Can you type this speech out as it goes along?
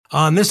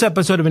On this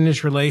episode of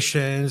Industry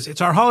Relations, it's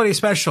our holiday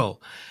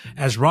special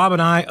as Rob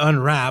and I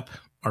unwrap,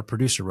 our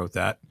producer wrote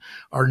that,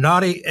 our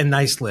naughty and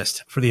nice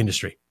list for the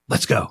industry.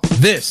 Let's go.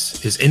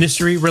 This is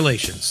Industry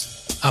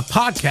Relations, a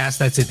podcast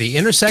that's at the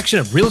intersection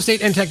of real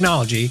estate and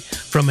technology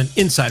from an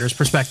insider's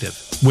perspective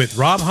with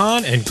Rob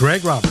Hahn and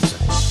Greg Robertson.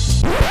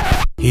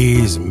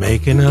 He's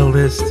making a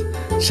list,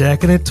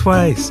 checking it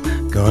twice,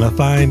 gonna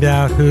find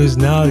out who's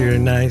naughty or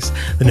nice.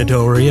 The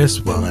notorious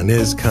one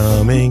is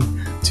coming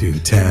to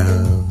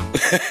town.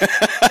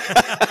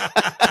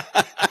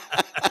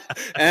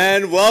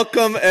 And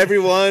welcome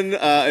everyone,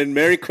 and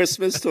Merry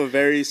Christmas to a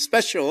very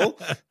special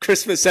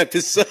Christmas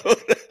episode.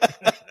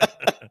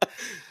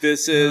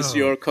 This is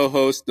your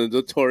co-host, the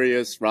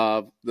notorious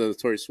Rob, the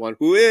notorious one,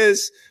 who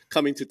is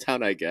coming to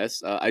town, I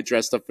guess. I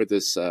dressed up for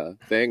this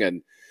thing,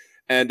 and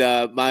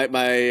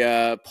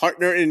my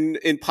partner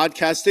in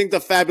podcasting, the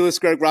fabulous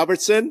Greg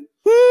Robertson.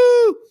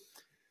 Woo!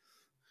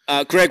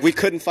 Greg, we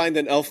couldn't find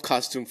an elf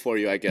costume for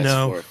you, I guess.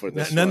 No, for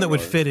this none that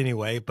would fit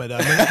anyway, but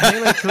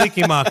mainly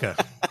Kaliki Maka.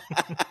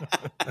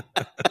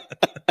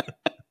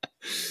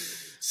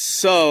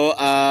 So,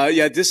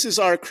 this is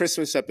our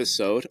Christmas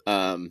episode,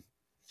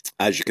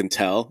 as you can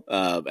tell,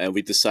 and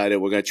we decided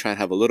we're going to try and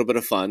have a little bit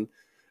of fun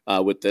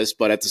with this,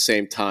 but at the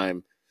same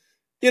time,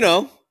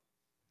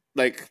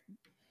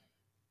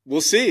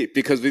 we'll see,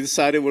 because we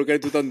decided we're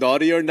going to do the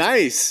naughty or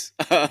nice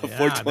for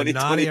 2023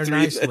 naughty or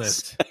nice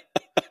list.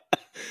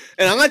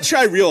 And I'm going to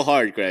try real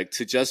hard, Greg,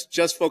 to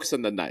just focus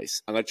on the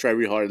nice. I'm going to try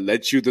real hard and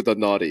let you do the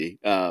naughty.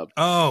 Is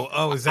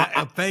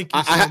that? Thank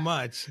you so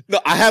much. No,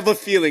 I have a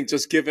feeling,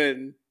 just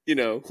given,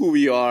 who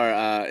we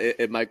are,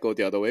 it might go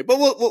the other way. But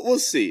we'll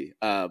see.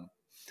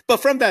 But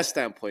from that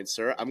standpoint,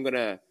 sir, I'm going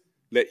to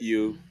let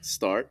you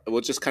start.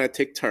 We'll just kind of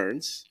take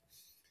turns.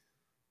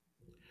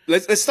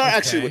 Let's start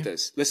actually with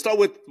this. Let's start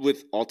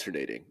with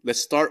alternating. Let's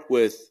start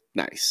with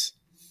nice.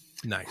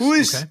 Nice. Who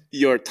is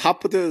your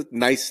top of the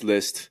nice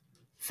list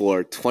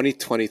for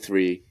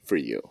 2023 for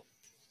you?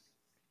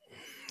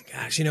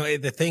 Gosh,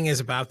 the thing is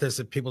about this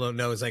that people don't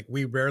know is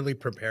we rarely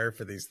prepare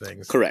for these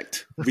things.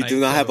 Correct. Right? We do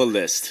not have a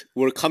list.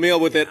 We're coming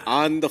up with it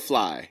on the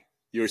fly.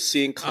 You're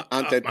seeing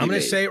content. I'm going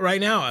to say it right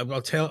now.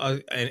 I'll tell,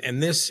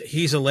 and this,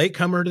 he's a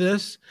latecomer to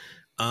this.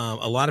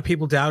 A lot of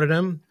people doubted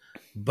him,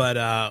 but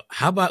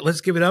how about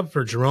let's give it up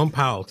for Jerome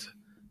Powell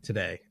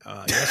today.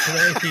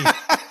 Yesterday,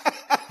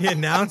 he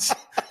announced,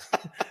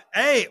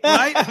 hey,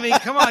 right? I mean,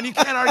 come on, you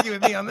can't argue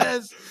with me on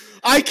this.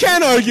 I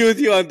can't argue with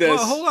you on this.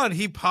 Well, hold on.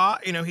 He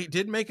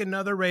did make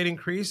another rate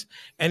increase,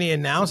 and he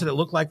announced that it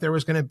looked like there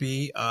was going to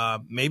be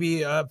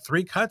maybe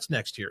 3 cuts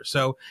next year.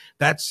 So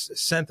that's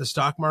sent the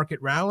stock market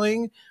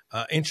rallying.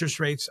 Interest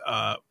rates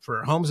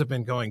for homes have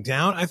been going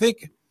down. I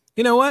think,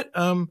 you know what?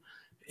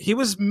 He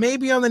was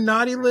maybe on the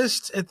naughty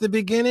list at the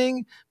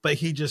beginning, but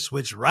he just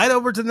switched right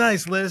over to the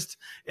nice list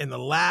in the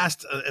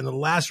last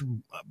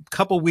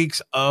couple weeks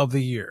of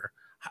the year.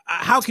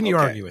 How can you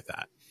argue with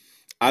that?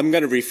 I'm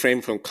going to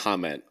refrain from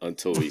comment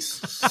until we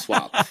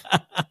swap.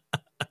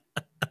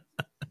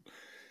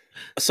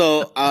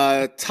 So,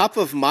 top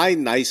of my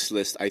nice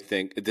list, I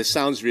think, this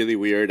sounds really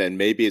weird, and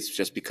maybe it's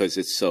just because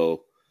it's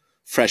so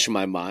fresh in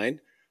my mind.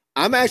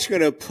 I'm actually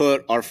going to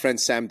put our friend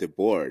Sam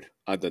DeBoard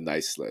on the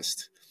nice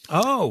list.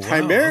 Oh, wow.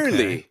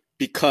 Primarily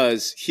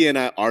because he and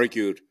I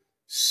argued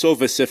so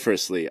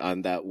vociferously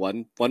on that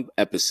one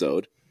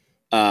episode.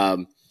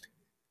 And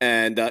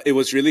it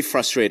was really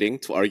frustrating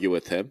to argue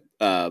with him.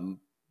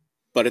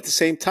 But at the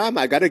same time,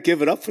 I got to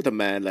give it up for the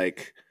man.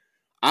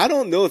 I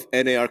don't know if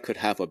NAR could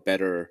have a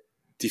better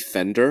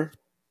defender,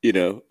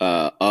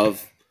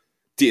 of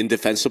the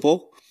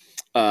indefensible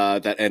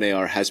that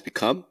NAR has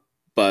become.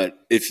 But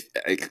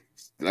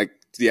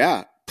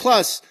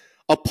Plus,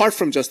 apart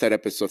from just that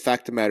episode,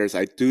 fact of the matter is,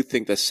 I do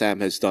think that Sam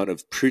has done a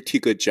pretty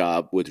good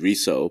job with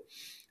RESO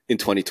in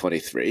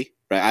 2023.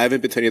 Right? I haven't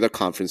been to any other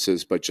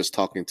conferences, but just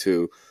talking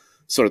to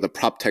sort of the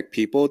prop tech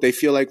people, they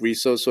feel like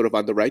RESO is sort of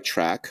on the right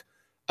track.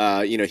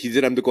 He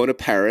did end up going to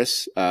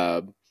Paris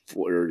for,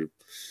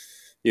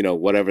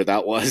 whatever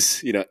that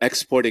was,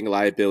 exporting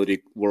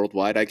liability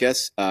worldwide, I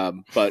guess.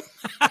 But,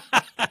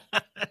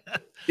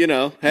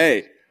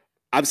 hey,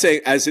 I'm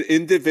saying as an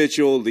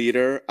individual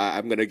leader,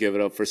 I'm going to give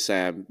it up for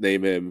Sam,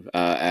 name him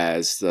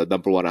as the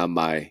number one on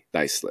my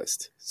nice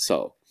list.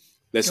 So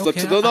let's look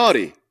to the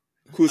naughty.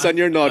 Who's on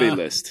your naughty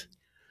list?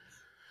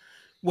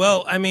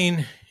 Well, I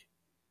mean,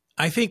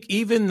 I think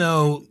even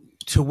though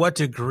to what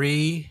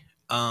degree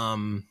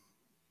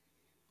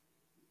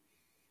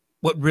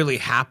what really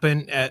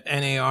happened at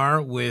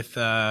NAR with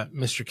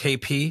Mr.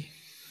 KP.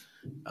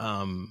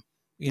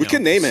 We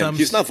can name him.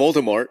 He's not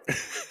Voldemort.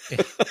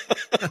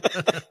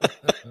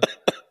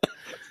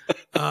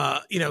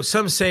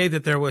 Some say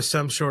that there was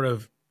some sort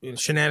of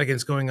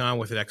shenanigans going on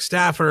with an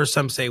ex-staffer.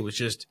 Some say it was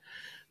just,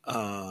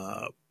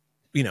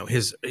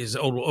 his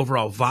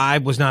overall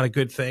vibe was not a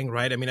good thing,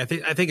 right? I mean, I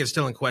think it's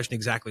still in question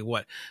exactly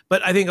what.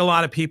 But I think a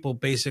lot of people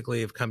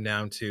basically have come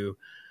down to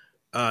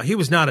he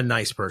was not a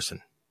nice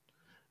person.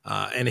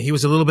 And he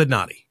was a little bit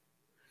naughty,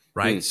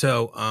 right?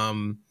 So,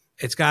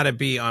 it's got to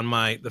be on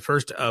the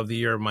first of the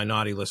year. My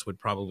naughty list would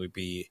probably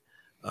be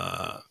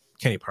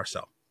Kenny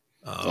Parcell,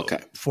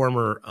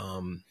 former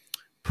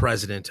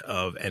president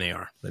of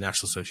NAR, the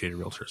National Associated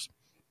of Realtors.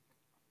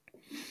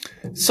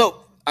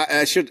 So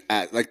I should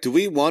add, like, do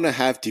we want to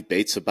have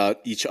debates about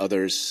each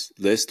other's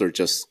list or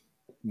just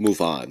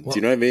move on? Do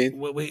you know what I mean?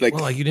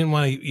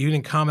 You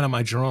didn't comment on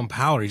my Jerome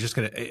Powell. You're just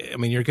gonna. I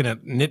mean, you're gonna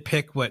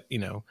nitpick what you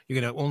know. You're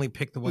gonna only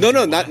pick the ones.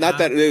 No, not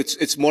that.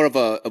 It's more of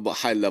a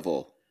high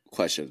level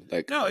question.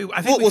 Like, no,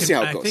 I think we'll see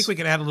how it goes. I think we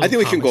can add a little. I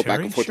think we can go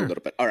back and forth a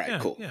little bit. All right,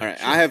 cool. All right,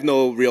 sure. I have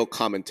no real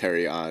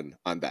commentary on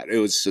that. It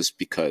was just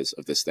because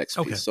of this next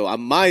piece. So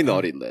on my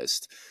naughty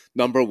list,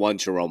 number 1,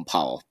 Jerome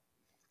Powell.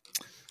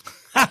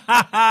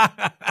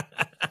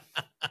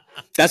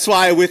 That's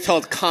why I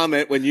withheld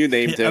comment when you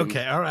named him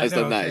as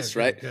the nice,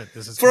 right? Good.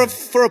 This is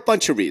for a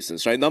bunch of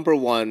reasons, right? Number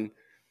 1,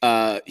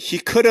 he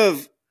could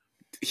have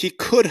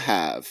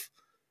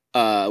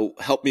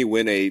helped me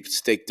win a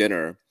steak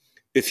dinner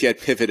if he had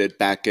pivoted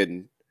back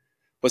in,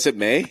 was it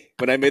May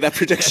when I made that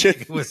prediction?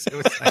 it was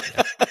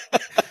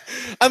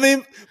I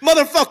mean,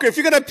 motherfucker, if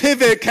you're gonna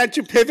pivot, can't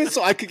you pivot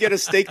so I could get a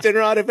steak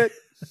dinner out of it?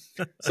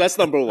 So that's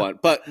number 1.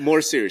 But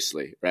more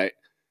seriously, right?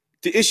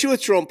 The issue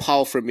with Jerome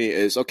Powell for me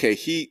is, okay,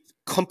 he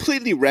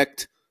completely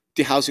wrecked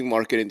the housing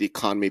market and the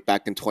economy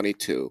back in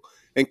 22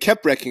 and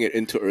kept wrecking it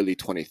into early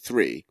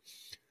 23.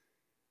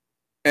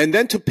 And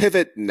then to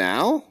pivot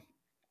now,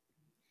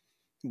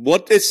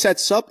 what it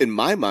sets up in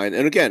my mind,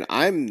 and again,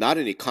 I'm not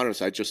an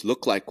economist, I just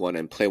look like one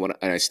and play one,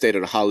 and I stayed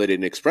at a Holiday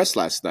Inn Express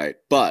last night,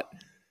 but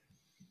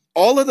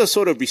all of the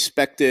sort of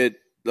respected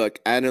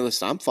like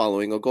analysts I'm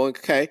following are going,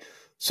 okay,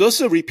 so this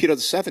is a repeat of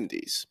the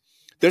 70s.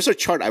 There's a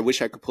chart, I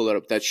wish I could pull it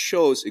up, that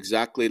shows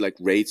exactly like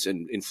rates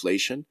and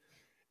inflation.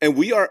 And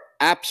we are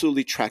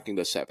absolutely tracking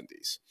the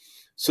 70s.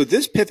 So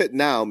this pivot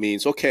now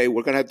means, okay,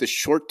 we're going to have this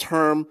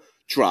short-term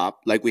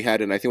drop like we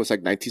had in, I think it was like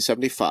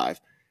 1975.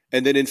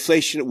 And then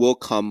inflation will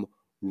come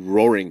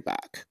roaring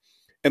back.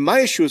 And my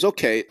issue is,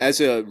 okay,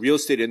 as a real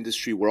estate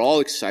industry, we're all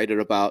excited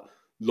about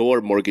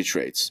lower mortgage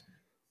rates.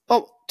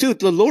 Oh, dude,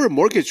 the lower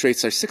mortgage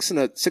rates are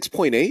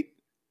 6.8.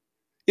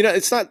 You know,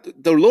 it's not,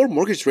 the lower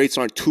mortgage rates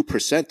aren't 2%,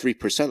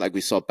 3% like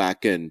we saw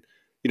back in,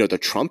 you know, the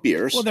Trump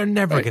years. Well, they're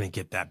never going to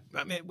get that.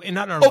 I mean,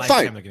 not in our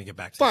lifetime they're going to get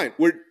back to that.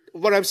 Fine.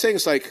 What I'm saying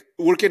is like,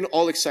 we're getting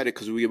all excited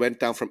because we went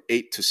down from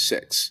 8 to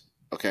 6.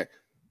 Okay.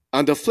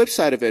 On the flip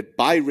side of it,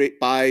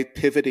 by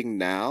pivoting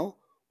now,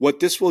 what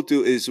this will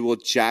do is it will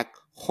jack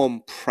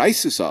home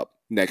prices up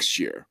next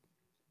year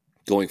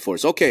going forward.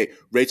 So, okay,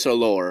 rates are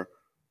lower.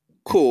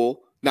 Cool.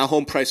 Now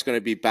home price is going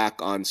to be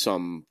back on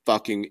some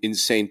fucking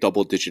insane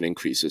double-digit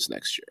increases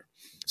next year.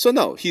 So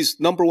no, he's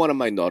number 1 on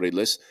my naughty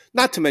list.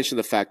 Not to mention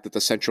the fact that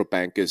the central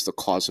bank is the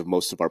cause of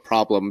most of our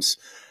problems.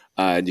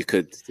 And you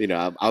could, you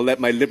know, I'll let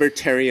my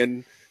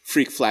libertarian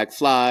freak flag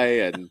fly.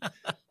 And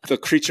the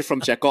creature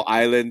from Jekyll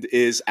Island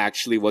is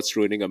actually what's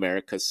ruining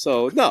America.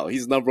 So no,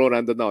 he's number 1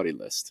 on the naughty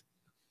list.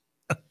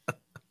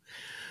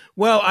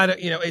 Well,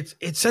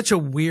 it's such a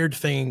weird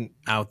thing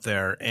out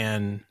there,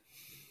 and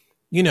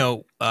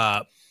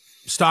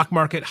stock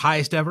market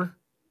highest ever,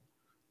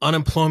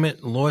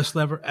 unemployment lowest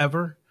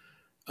ever.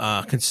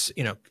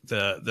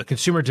 The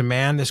consumer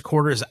demand this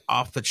quarter is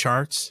off the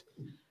charts.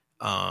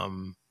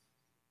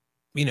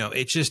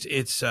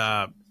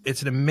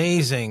 It's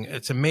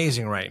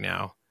amazing right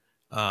now.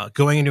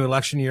 Going into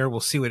election year, we'll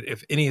see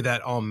if any of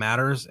that all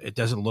matters. It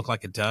doesn't look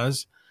like it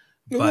does.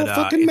 But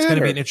it's going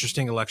to be an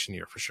interesting election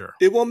year for sure.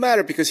 It won't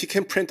matter because he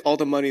can print all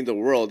the money in the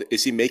world.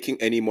 Is he making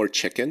any more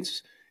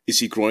chickens? Is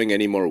he growing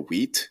any more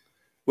wheat?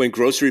 When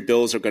grocery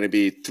bills are going to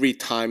be 3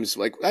 times,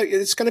 like,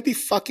 it's going to be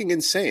fucking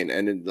insane.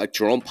 And like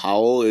Jerome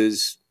Powell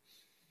is,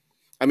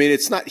 I mean,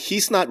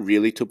 he's not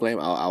really to blame.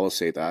 I will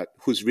say that.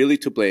 Who's really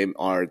to blame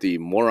are the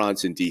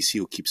morons in DC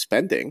who keep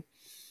spending,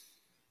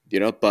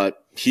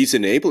 but he's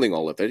enabling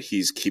all of it.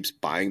 He keeps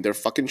buying their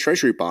fucking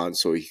treasury bonds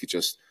so he could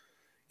just,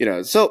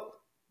 so.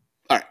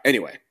 All right.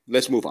 Anyway,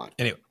 let's move on.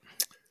 Anyway,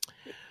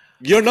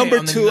 you're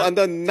number 2 on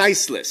the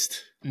nice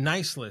list.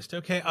 Nice list.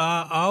 Okay.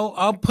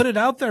 I'll put it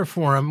out there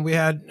for him. We've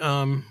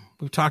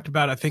talked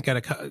about, I think, at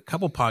a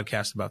couple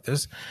podcasts about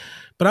this,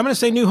 but I'm going to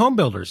say new home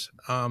builders.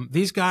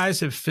 These guys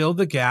have filled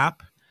the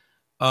gap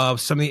of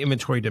some of the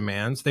inventory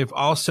demands. They've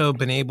also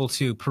been able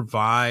to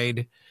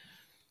provide,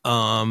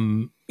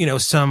 some,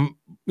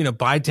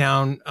 buy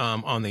down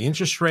on the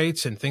interest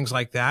rates and things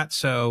like that.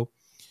 So,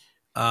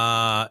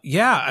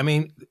 I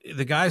mean,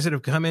 the guys that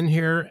have come in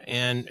here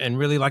and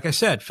really, like I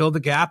said, filled the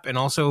gap and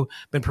also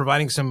been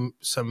providing some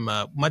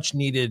much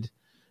needed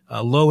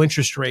low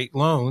interest rate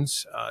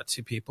loans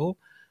to people.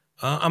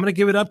 I'm going to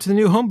give it up to the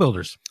new home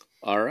builders.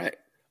 All right.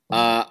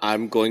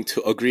 I'm going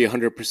to agree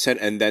 100%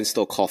 and then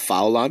still call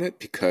foul on it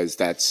because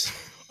that's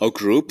a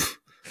group.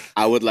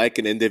 I would like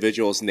an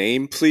individual's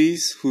name,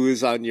 please, who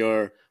is on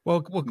your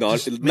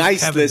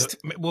nice Kevin list.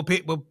 We'll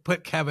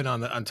put Kevin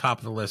on top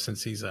of the list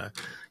since he's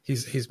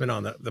been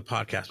on the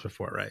podcast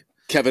before, right?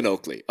 Kevin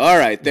Oakley. All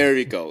right, there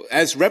we go.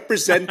 As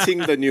representing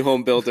the new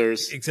home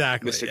builders,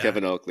 exactly, Mr. Yeah.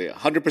 Kevin Oakley,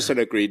 100%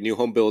 agreed. New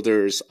home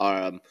builders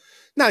are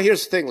now.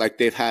 Here's the thing: like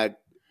they've had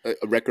a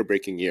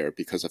record-breaking year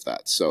because of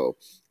that. So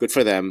good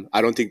for them.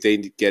 I don't think they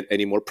get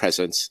any more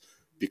presents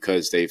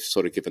because they've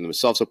sort of given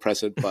themselves a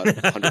present, but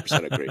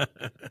 100% agree.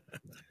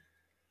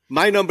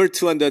 My number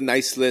 2 on the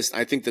nice list,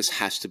 I think this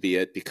has to be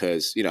it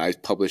because, I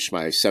published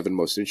my 7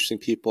 most interesting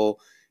people.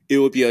 It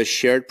would be a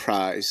shared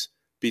prize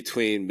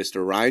between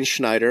Mr. Ryan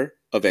Schneider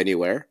of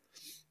Anywhere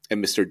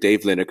and Mr.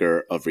 Dave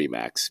Liniger of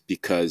Remax,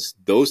 because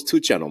those 2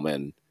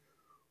 gentlemen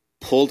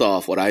pulled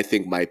off what I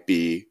think might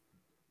be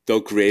the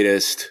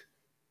greatest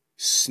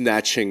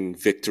snatching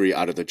victory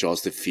out of the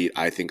jaws defeat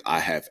I think I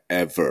have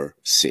ever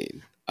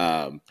seen.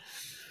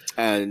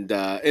 And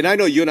I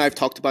know you and I have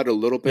talked about it a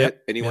little bit.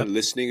 Yep, Anyone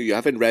listening, you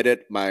haven't read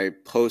it, my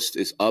post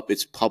is up.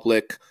 It's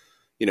public.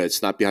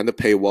 It's not behind the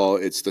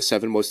paywall. It's the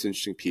 7 most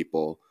interesting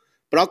people.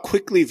 But I'll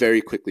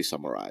very quickly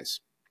summarize.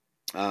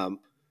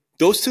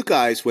 Those 2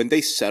 guys, when they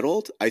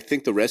settled, I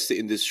think the rest of the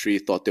industry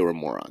thought they were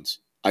morons.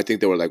 I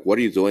think they were like, what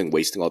are you doing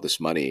wasting all this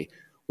money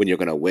when you're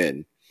going to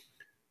win?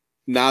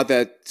 Now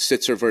that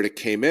Sitzer verdict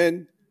came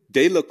in,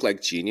 they look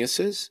like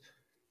geniuses.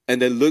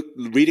 And then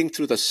reading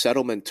through the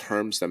settlement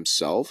terms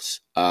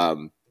themselves,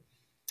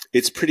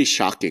 it's pretty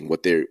shocking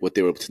what they were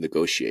able to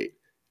negotiate.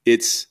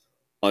 It's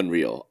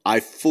unreal. I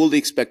fully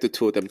expect the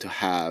 2 of them to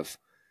have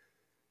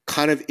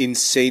kind of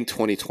insane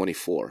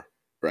 2024,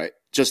 right?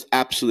 Just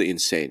absolutely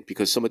insane,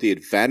 because some of the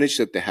advantage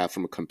that they have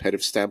from a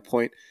competitive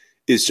standpoint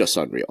is just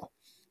unreal.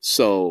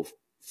 So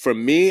for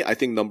me, I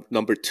think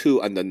number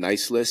 2 on the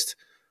nice list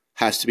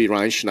has to be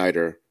Ryan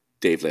Schneider,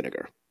 Dave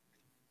Liniger.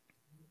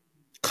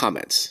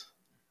 Comments?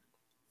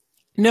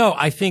 No,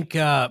 I think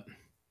you're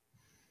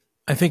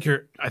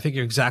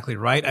exactly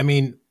right. I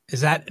mean,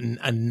 is that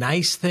a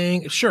nice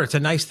thing? Sure, it's a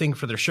nice thing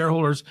for their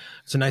shareholders.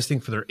 It's a nice thing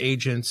for their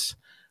agents.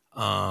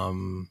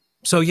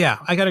 So yeah,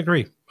 I gotta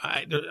agree.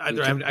 I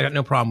got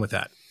no problem with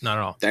that. Not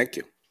at all. Thank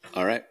you.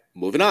 All right,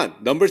 moving on.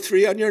 Number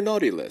 3 on your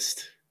naughty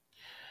list.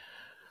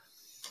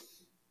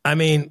 I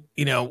mean,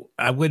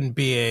 I wouldn't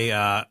be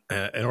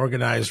an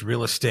organized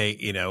real estate,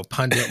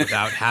 pundit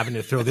without having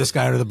to throw this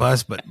guy under the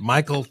bus, but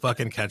Michael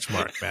fucking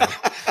Ketchmark, man,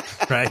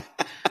 right?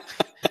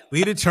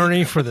 Lead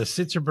attorney for the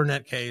Sitzer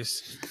Burnett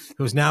case,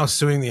 who's now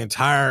suing the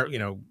entire,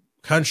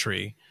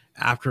 country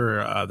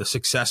after the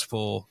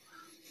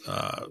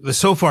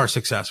so far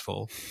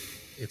successful.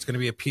 It's going to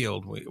be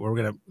appealed.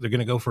 They're going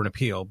to go for an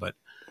appeal, but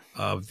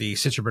of the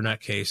Sitzer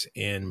Burnett case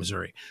in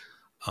Missouri.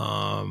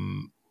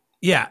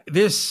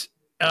 This.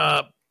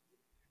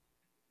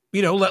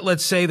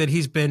 Let's say that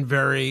he's been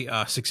very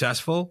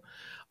successful.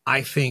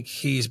 I think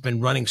he's been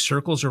running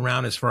circles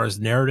around as far as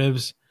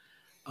narratives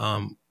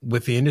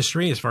with the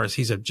industry, as far as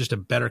he's just a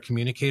better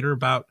communicator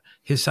about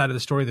his side of the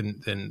story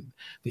than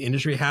the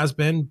industry has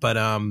been. But,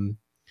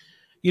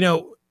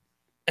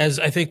 as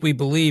I think we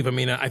believe,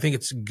 I think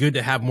it's good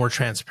to have more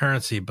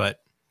transparency, but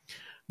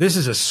this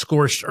is a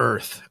scorched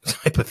earth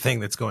type of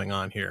thing that's going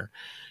on here.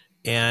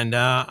 And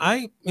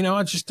I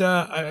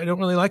don't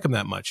really like him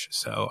that much.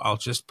 So I'll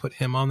just put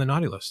him on the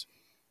naughty list.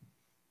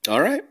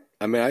 All right.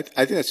 I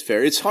think that's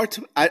fair. It's hard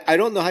to, I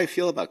don't know how I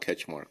feel about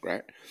Ketchmark,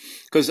 right?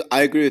 Because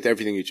I agree with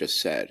everything you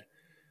just said.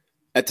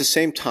 At the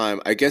same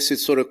time, I guess it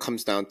sort of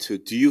comes down to,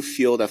 do you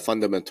feel that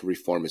fundamental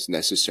reform is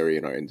necessary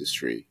in our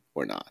industry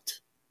or not?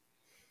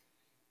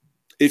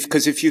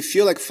 Because if you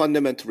feel like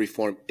fundamental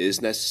reform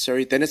is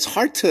necessary, then it's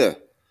hard to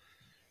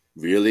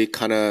really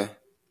kind of,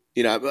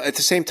 at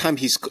the same time,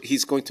 he's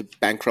going to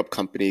bankrupt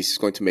companies. He's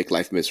going to make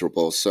life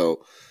miserable.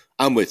 So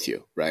I'm with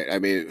you, right?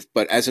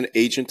 But as an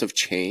agent of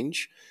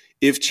change,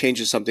 if change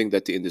is something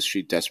that the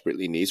industry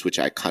desperately needs, which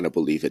I kind of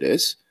believe it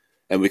is,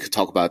 and we could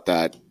talk about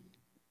that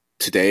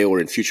today or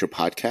in future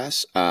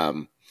podcasts,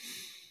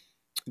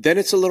 then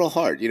it's a little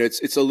hard.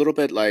 It's a little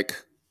bit like,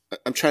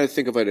 I'm trying to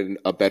think of it in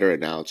a better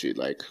analogy.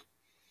 Like,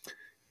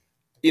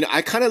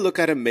 I kind of look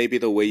at it maybe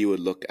the way you would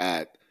look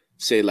at,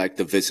 say, like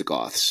the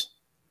Visigoths.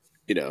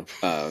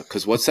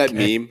 Because what's that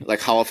meme?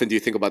 Like, how often do you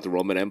think about the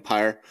Roman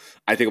Empire?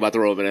 I think about the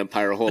Roman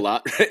Empire a whole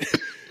lot, right?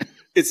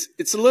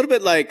 It's a little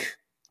bit like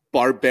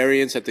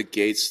barbarians at the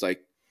gates,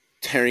 like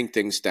tearing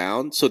things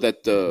down, so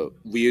that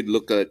we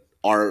look at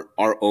our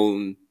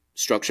own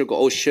structure, go,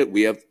 oh shit,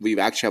 we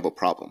actually have a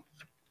problem,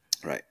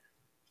 right?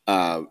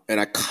 And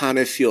I kind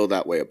of feel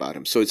that way about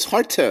him. So it's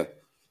hard to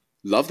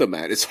love the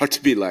man. It's hard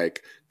to be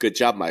like, good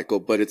job, Michael,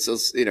 but it's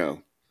just,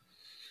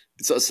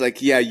 it's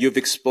like, yeah, you've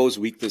exposed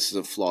weaknesses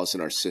and flaws in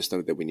our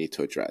system that we need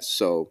to address.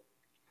 So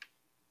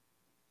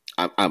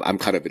I'm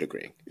kind of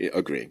agreeing.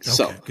 Okay,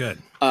 so good.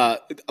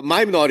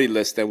 My naughty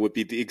list then would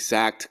be the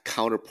exact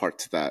counterpart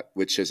to that,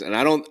 which is, and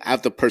I don't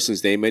have the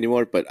person's name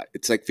anymore, but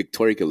it's like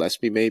Victoria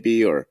Gillespie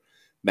maybe, or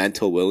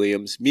Mantle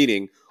Williams,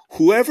 meaning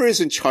whoever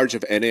is in charge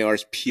of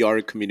NAR's PR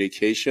and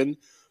communication,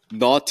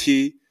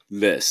 naughty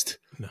list.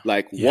 No.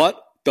 Like,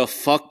 what the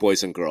fuck,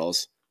 boys and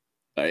girls,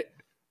 right?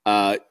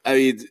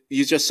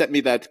 You just sent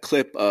me that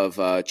clip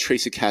of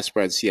Tracy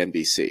Casper on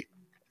CNBC,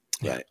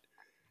 right?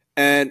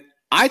 And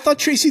I thought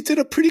Tracy did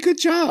a pretty good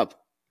job.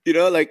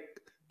 Like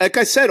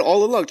I said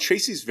all along,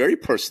 Tracy's very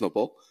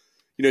personable.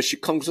 She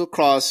comes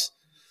across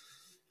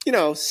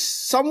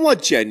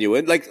somewhat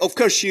genuine. Like, of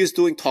course, she is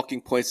doing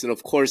talking points, and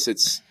of course,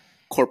 it's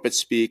corporate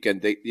speak,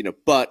 and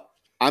but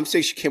I'm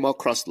saying she came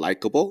across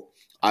likable.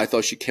 I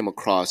thought she came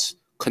across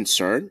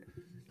concerned.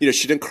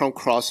 She didn't come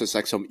across as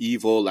like some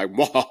evil, like,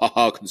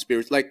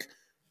 conspiracy. Like,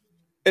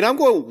 and I'm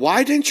going,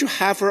 why didn't you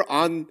have her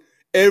on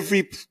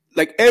every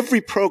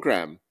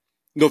program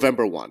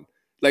November 1?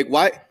 Like,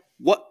 why?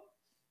 What?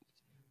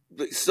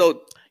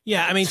 So,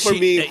 yeah, I mean, for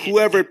me,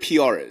 whoever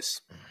PR is,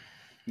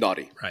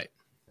 naughty. Right.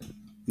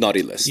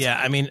 Naughty list. Yeah,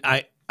 I mean,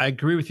 I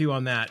agree with you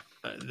on that.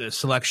 The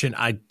selection,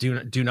 I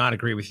do not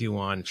agree with you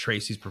on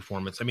Tracy's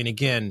performance. I mean,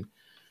 again,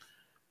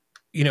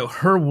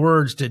 her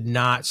words did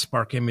not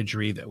spark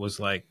imagery that was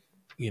like,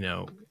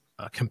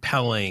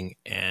 compelling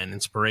and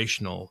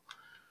inspirational.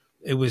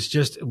 It was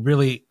just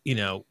really,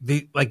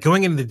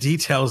 going into the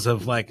details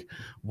of like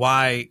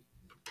why.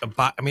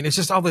 I mean, it's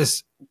just all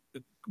this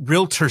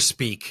realtor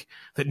speak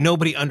that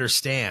nobody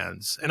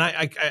understands. And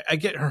I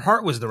get her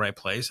heart was the right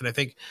place. And I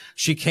think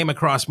she came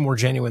across more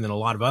genuine than a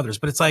lot of others.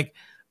 But it's like,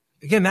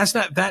 again, that's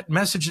not that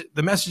message.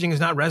 The messaging is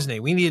not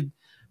resonating. We need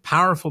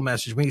powerful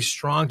message. We need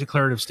strong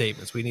declarative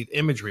statements. We need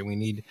imagery. We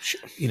need,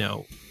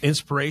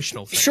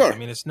 inspirational things. Sure. I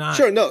mean, it's not.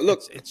 Sure. No,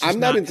 look, it's I'm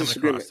not in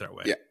disagreement.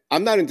 Yeah,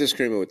 I'm not in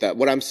disagreement with that.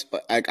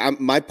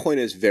 My point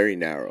is very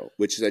narrow,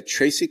 which is that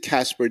Tracy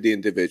Casper, the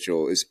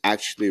individual, is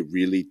actually a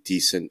really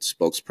decent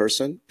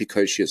spokesperson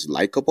because she is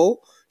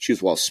likable,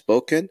 she's well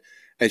spoken,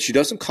 and she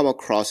doesn't come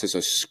across as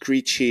a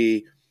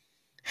screechy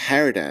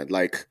harridan.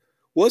 Like,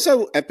 was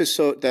an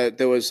episode that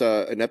there was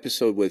an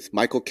episode with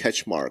Michael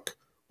Ketchmark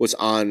was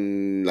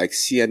on like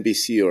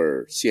CNBC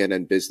or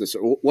CNN Business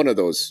or one of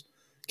those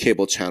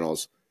cable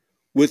channels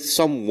with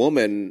some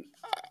woman,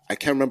 I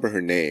can't remember her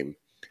name,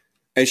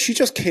 and she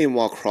just came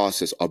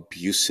across as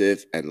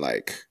abusive and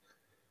like,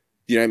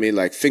 you know what I mean,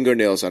 like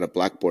fingernails on a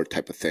blackboard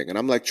type of thing. And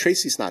I'm like,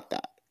 Tracy's not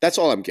that. That's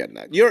all I'm getting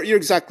at. You're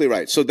exactly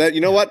right. So that,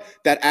 you know what,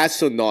 that adds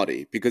to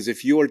naughty, because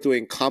if you were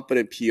doing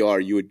competent PR,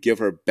 you would give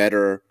her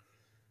better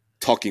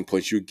talking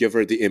points. You would give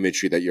her the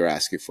imagery that you're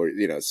asking for.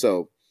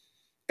 So.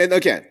 And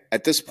again,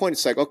 at this point,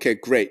 it's like, okay,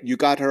 great. You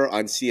got her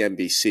on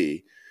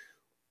CNBC.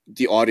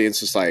 The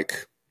audience is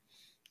like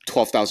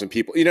 12,000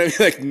 people. You know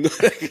what I mean?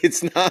 Like,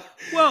 it's not.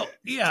 Well,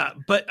 yeah.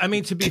 But I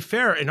mean, to be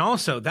fair, and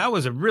also that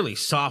was a really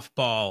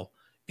softball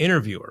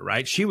interviewer,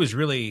 right? She was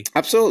really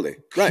absolutely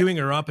queuing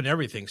her up and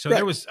everything. So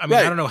there was, I mean,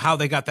 I don't know how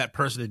they got that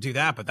person to do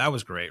that, but that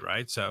was great,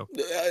 right? So,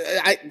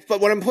 but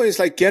what I'm pointing is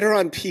like, get her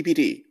on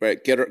PBD, right?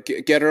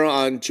 Get her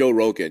on Joe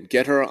Rogan,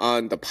 get her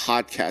on the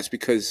podcast,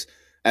 because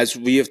as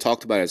we have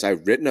talked about, as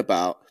I've written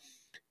about,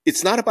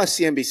 it's not about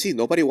CNBC.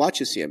 Nobody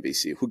watches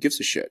CNBC. Who gives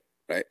a shit,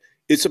 right?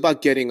 It's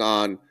about getting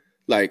on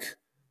like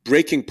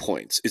breaking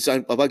points. It's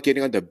about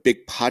getting on the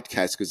big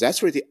podcasts, because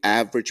that's where the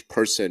average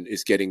person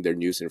is getting their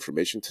news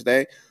information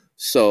today.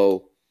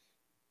 So,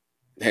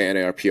 hey,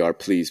 NARPR,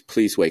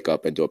 please wake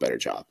up and do a better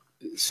job.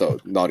 So,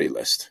 naughty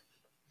list.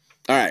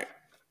 All right.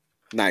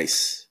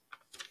 Nice.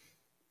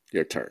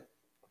 Your turn.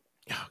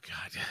 Oh,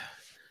 God.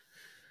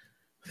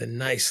 The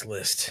nice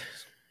list.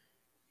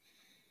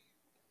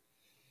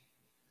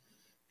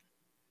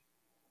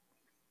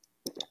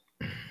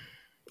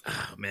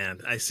 Oh,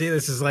 man. I see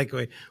this is like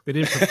we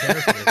didn't prepare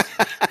for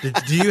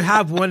this. Do you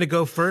have one to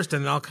go first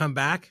and then I'll come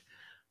back?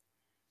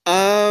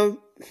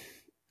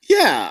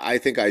 Yeah, I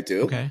think I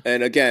do. Okay.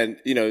 And again,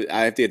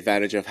 I have the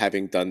advantage of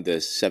having done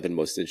this 7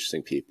 most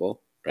interesting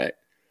people, right?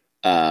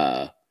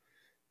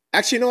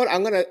 Actually, you know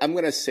what? I'm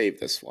gonna save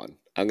this one.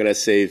 I'm gonna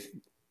save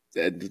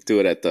and do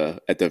it at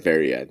the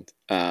very end.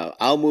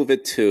 I'll move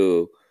it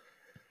to.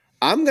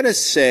 I'm gonna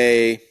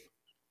say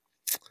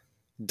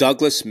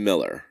Douglas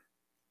Miller,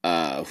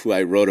 who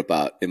I wrote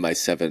about in my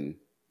 7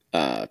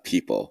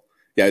 people.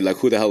 Yeah, like,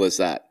 who the hell is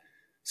that?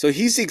 So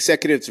he's the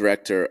executive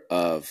director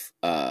of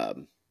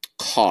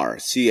CARE,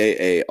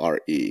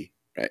 CAARE,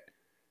 right?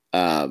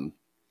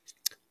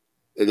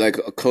 Like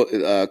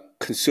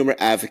Consumer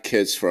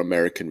Advocates for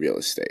American Real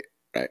Estate,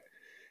 right?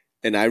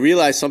 And I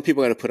realize some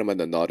people are going to put him on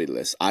the naughty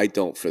list. I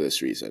don't, for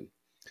this reason.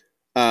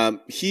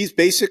 He's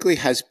basically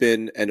has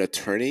been an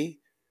attorney,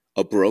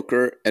 a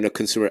broker, and a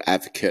consumer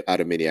advocate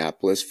out of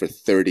Minneapolis for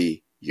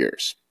 30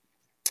 years.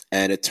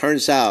 And it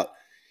turns out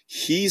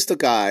he's the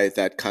guy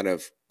that kind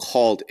of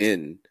called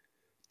in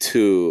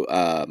to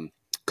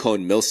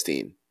Cohen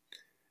Milstein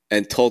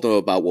and told him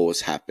about what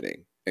was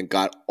happening and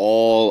got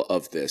all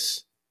of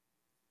this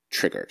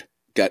triggered.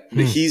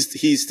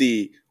 He's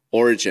the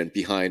origin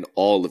behind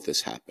all of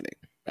this happening,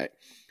 right?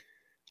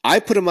 I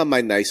put him on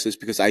my nice list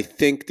because I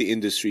think the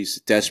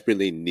industry's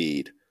desperately in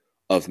need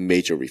of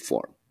major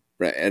reform,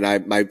 right?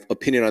 And my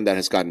opinion on that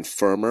has gotten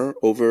firmer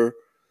over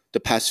the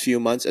past few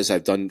months as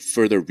I've done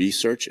further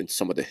research into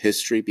some of the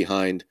history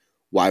behind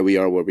why we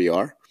are where we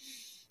are.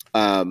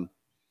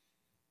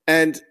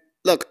 And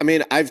look, I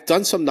mean, I've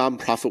done some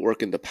nonprofit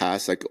work in the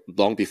past, like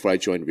long before I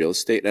joined real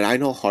estate, and I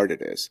know how hard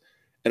it is.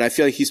 And I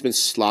feel like he's been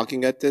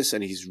slogging at this,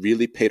 and he's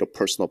really paid a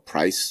personal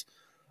price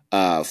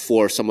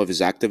for some of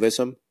his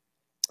activism.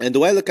 And the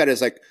way I look at it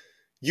is like,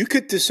 you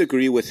could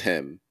disagree with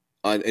him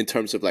in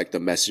terms of like the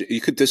message.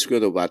 You could disagree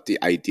about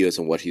the ideas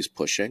and what he's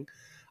pushing.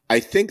 I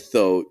think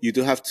though you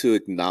do have to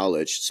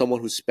acknowledge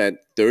someone who spent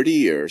 30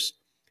 years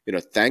in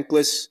a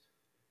thankless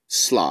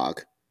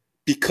slog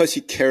because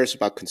he cares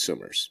about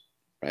consumers,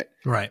 right?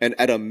 Right. And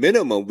at a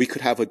minimum, we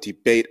could have a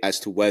debate as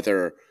to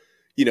whether,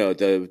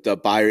 the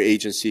buyer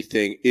agency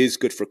thing is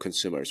good for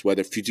consumers,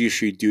 whether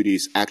fiduciary duty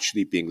is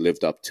actually being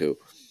lived up to.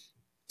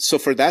 So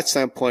for that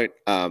standpoint,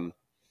 I'm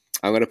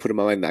going to put him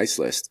on my nice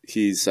list.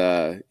 He's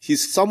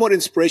somewhat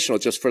inspirational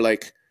just for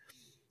like,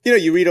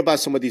 you read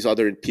about some of these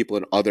other people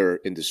in other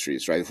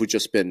industries, right? Who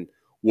just been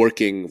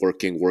working,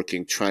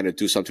 trying to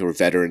do something for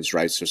veterans'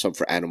 rights or something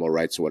for animal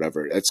rights or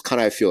whatever. That's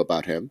kind of how I feel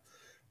about him.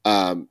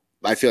 I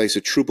feel like he's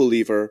a true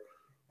believer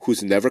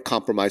who's never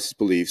compromised his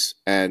beliefs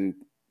and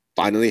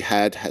finally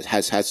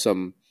has had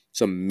some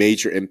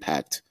major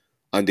impact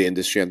on the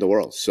industry and the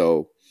world.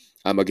 So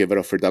I'm going to give it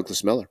up for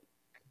Douglas Miller.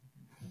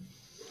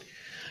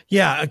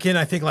 Yeah, again,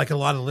 I think like a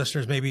lot of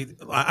listeners, maybe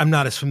I'm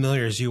not as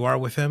familiar as you are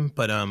with him,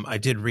 but I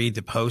did read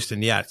the post,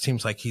 and yeah, it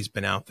seems like he's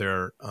been out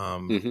there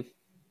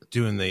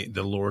doing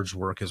the Lord's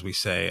work, as we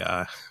say,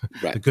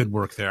 right. the good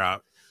work there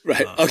out.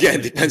 Right.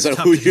 Again, it depends on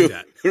who you.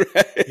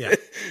 Right. Yeah.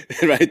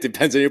 Right.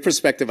 Depends on your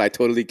perspective. I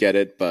totally get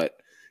it, but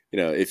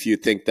if you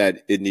think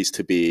that it needs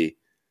to be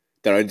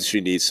that our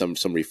industry needs some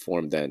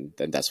reform, then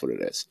that's what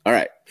it is. All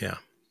right. Yeah.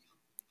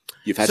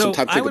 You've had some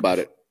time to think about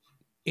it.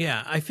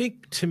 Yeah, I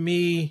think to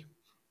me.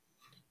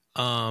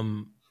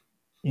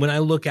 When I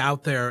look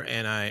out there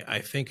and I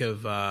think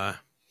of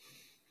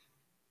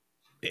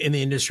in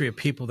the industry of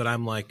people that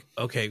I'm like,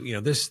 okay,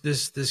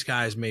 this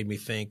guy has made me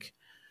think,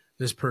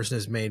 this person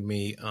has made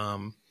me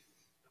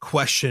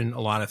question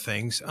a lot of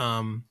things.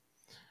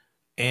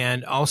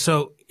 And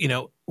also,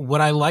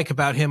 what I like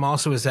about him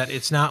also is that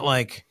it's not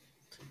like,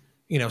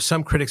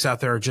 some critics out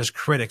there are just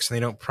critics and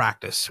they don't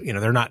practice.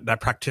 They're not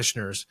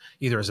practitioners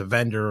either as a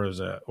vendor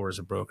or as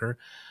a broker.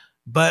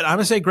 But I'm going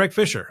to say Greg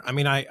Fisher. I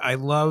mean, I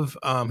love,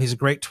 he's a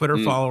great Twitter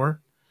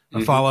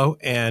follow,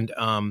 and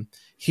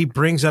he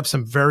brings up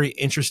some very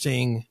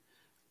interesting,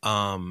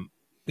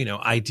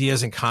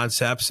 ideas and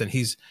concepts, and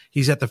he's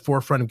at the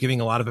forefront of giving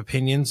a lot of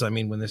opinions. I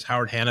mean, when this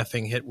Howard Hanna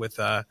thing hit with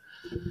the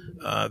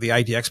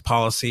IDX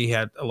policy, he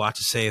had a lot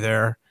to say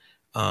there.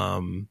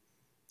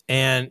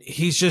 And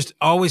he's just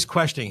always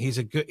questioning. He's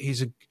a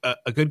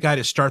good guy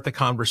to start the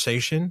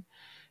conversation.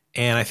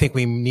 And I think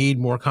we need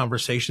more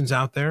conversations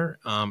out there.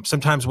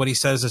 Sometimes what he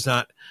says is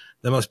not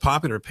the most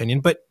popular opinion,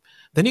 but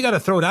then you got to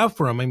throw it out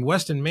for him. I mean,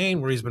 Weston, Maine,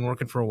 where he's been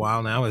working for a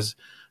while now, is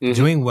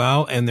doing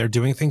well, and they're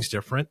doing things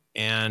different.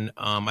 And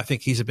I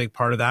think he's a big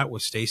part of that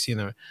with Stacy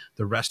and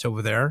the rest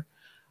over there.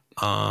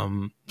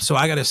 So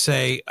I got to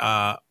say,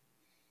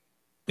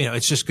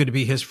 it's just good to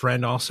be his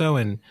friend also,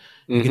 and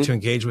you get to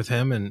engage with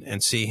him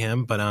and see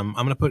him. But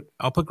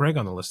I'll put Greg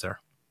on the list there.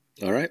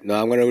 All right. No,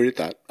 I'm going to agree with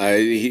that.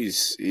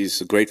 He's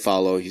a great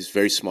follow. He's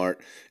very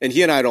smart. And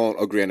he and I don't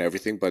agree on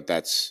everything, but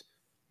that's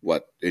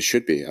what it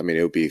should be. I mean,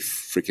 it would be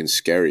freaking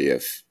scary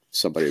if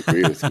somebody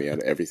agreed with me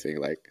on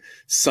everything. Like,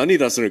 Sonny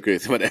doesn't agree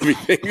with him on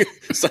everything.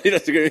 Sonny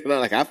doesn't agree with him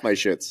on like half my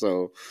shit.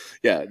 So,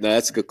 yeah, no,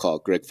 that's a good call.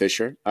 Greg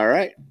Fisher. All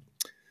right.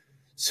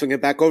 Swing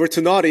it back over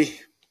to Naughty.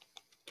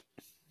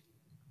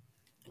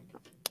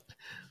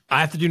 I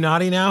have to do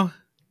Naughty now?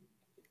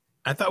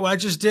 I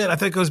just did. I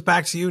think it goes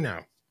back to you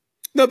now.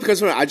 No,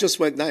 because I just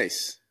went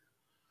nice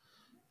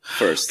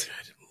first. Oh,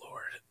 good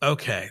Lord.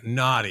 Okay,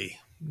 naughty.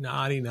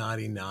 Naughty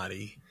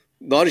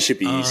should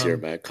be easier,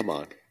 man. Come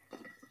on.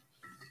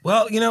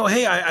 Well,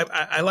 hey,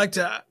 I like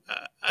to.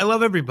 I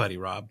love everybody,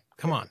 Rob.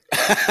 Come on.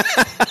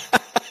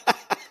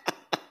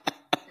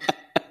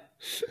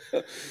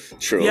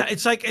 True. Yeah,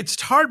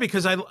 it's hard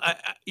because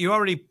you've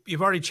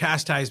already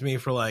chastised me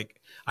for like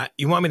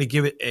you want me to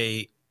give it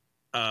a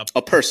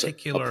person,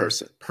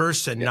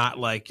 yeah. Not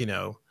like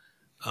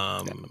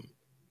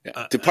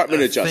Yeah.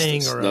 Department of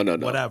Justice. Or no.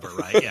 Whatever,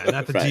 right? Yeah,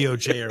 not the right.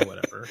 DOJ or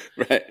whatever.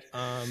 Right.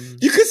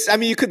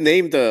 You could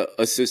name the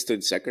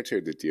assistant secretary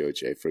of the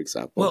DOJ, for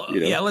example. Well,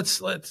 yeah,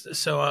 let's.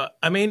 So,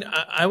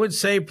 I would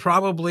say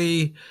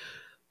probably,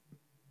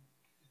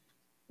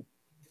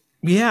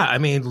 yeah.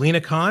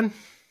 Lena Khan.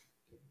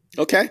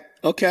 Okay.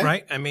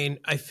 Right.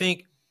 I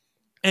think,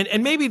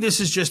 and maybe this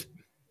is just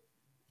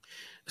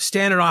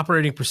standard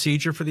operating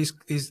procedure for these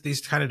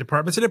kind of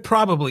departments, and it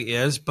probably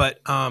is, but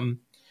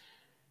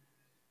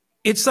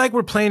it's like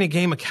we're playing a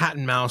game of cat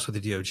and mouse with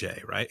the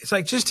DOJ, right? It's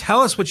like, just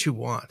tell us what you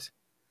want,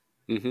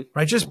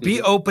 right? Just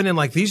be open and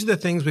like, these are the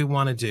things we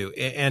want to do.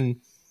 And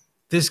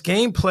this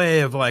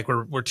gameplay of like,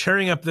 we're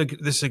tearing up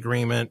this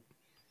agreement.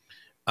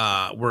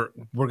 We're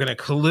going to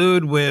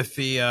collude with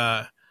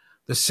the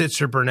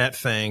Sitzer Burnett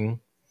thing.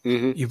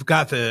 You've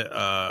got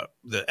the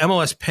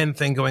MLS pen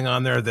thing going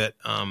on there that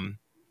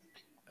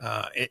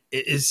it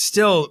is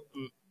still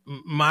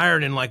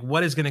mired in like,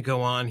 what is going to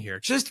go on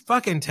here? Just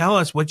fucking tell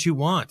us what you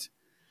want.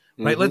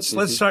 Right. Let's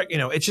start,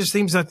 it just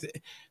seems like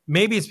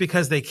maybe it's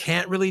because they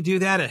can't really do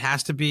that. It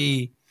has to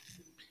be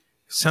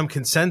some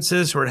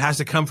consensus, or it has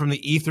to come from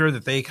the ether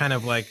that they kind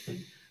of like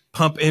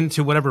pump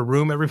into whatever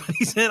room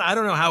everybody's in. I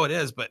don't know how it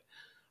is, but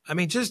I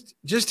mean, just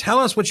tell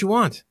us what you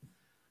want,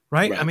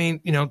 right? I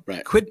mean,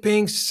 quit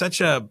being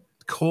such a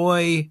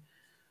coy,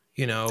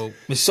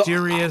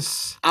 mysterious.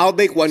 So I'll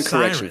make one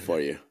siren. correction for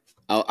you.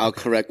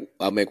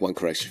 I'll make one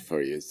correction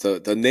for you. So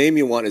the name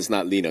you want is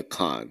not Lena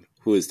Khan,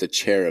 who is the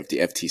chair of the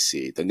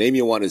FTC. The name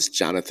you want is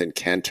Jonathan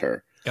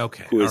Cantor,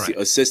 who is the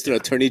Assistant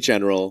Attorney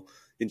General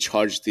in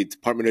charge of the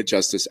Department of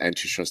Justice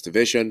Antitrust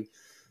Division.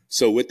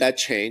 So with that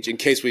change, in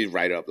case we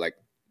write up, like,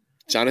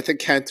 Jonathan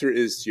Cantor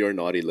is your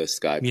naughty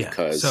list guy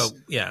because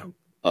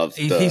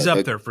he's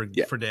up there for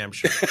damn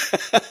sure.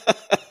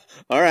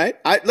 All right,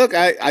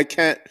 I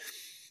can't,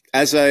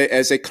 as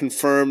a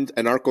confirmed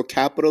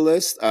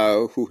anarcho-capitalist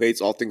who hates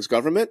all things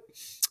government,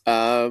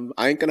 I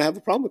ain't gonna have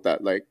a problem with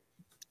that. Like,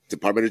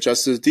 Department of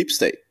Justice, deep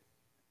state,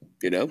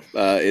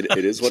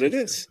 it is what it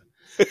is.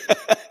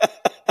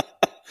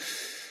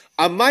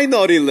 On my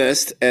naughty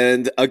list,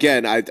 and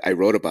again, I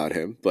wrote about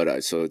him, but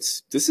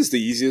this is the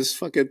easiest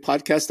fucking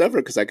podcast ever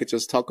because I could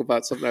just talk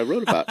about something I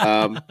wrote about.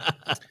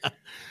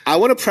 I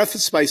want to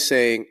preface by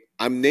saying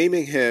I'm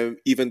naming him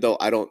even though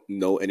I don't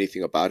know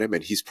anything about him,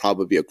 and he's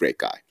probably a great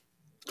guy.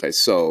 Okay,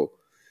 so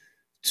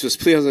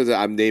just please understand that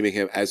I'm naming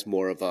him as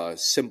more of a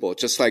symbol,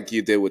 just like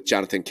you did with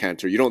Jonathan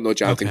Cantor. You don't know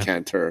Jonathan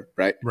Cantor,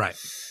 right? Right.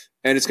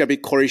 And it's going to be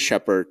Corey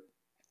Shepard,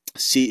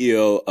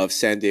 CEO of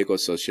San Diego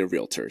Associate of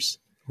Realtors.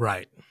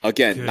 Right.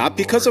 Again, Good not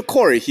because of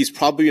Corey. He's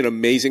probably an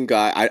amazing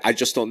guy. I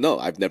just don't know.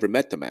 I've never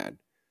met the man.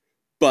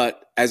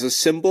 But as a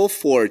symbol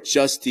for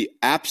just the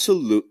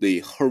absolutely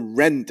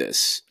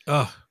horrendous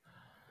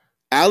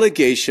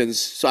allegations.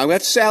 So I'm going to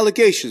have to say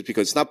allegations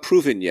because it's not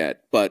proven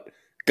yet. But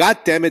God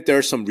damn it, there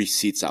are some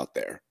receipts out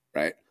there,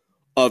 right?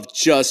 Of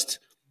just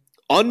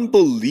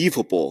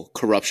unbelievable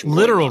corruption.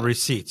 Literal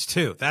receipts,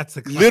 too. That's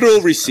the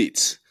literal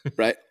receipts,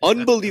 right?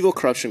 Unbelievable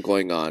corruption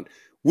going on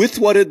with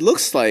what it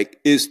looks like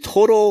is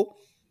total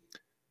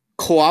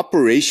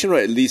cooperation, or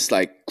at least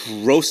like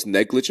gross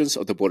negligence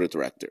of the board of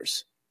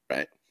directors,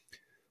 right?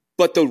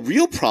 But the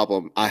real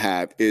problem I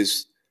have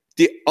is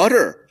the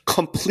utter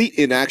complete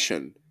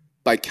inaction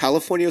by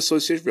California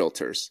Associate of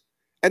Realtors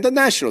and the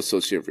National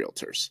Associate of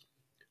Realtors.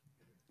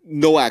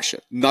 No action,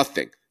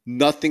 nothing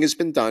has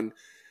been done.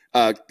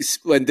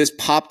 When this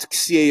popped,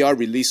 CAR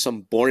released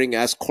some boring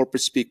ass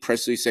corporate speak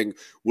press release saying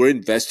we're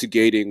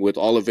investigating with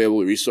all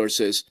available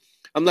resources.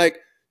 I'm like,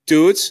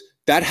 dudes,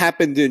 that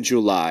happened in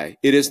July.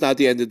 It is not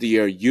the end of the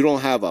year. You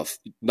don't have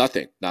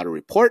nothing, not a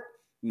report,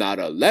 not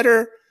a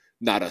letter,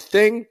 not a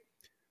thing.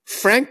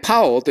 Frank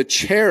Powell, the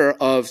chair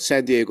of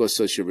San Diego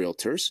Associate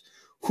Realtors,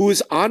 who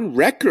is on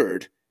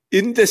record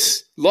in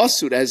this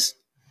lawsuit as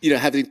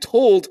having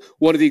told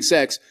one of the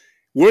execs,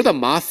 "We're the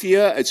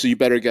mafia, and so you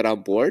better get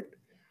on board."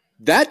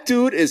 That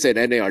dude is an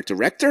NAR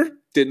director,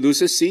 didn't lose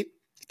his seat.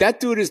 That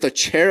dude is the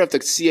chair of the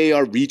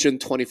CAR Region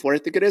 24, I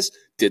think it is,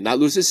 did not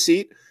lose his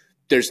seat.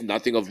 There's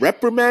nothing of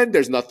reprimand.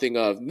 There's nothing.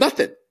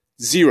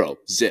 Zero.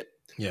 Zip.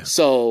 Yeah.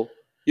 So,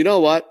 you know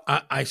what?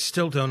 I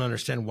still don't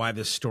understand why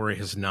this story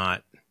has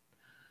not.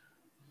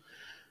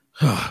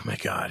 Oh, my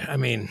God. I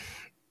mean,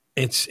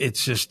 it's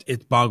just,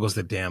 it boggles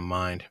the damn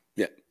mind.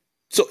 Yeah.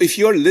 So if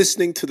you're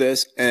listening to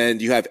this and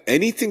you have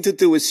anything to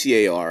do with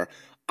CAR,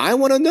 I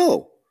want to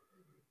know.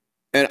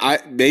 And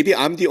maybe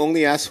I'm the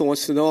only ass who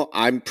wants to know.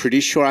 I'm pretty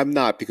sure I'm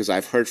not, because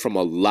I've heard from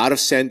a lot of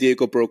San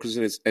Diego brokers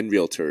and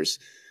realtors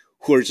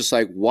who are just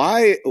like,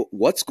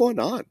 what's going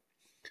on?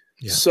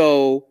 Yeah.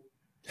 So,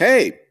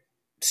 hey,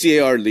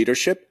 CAR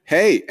leadership,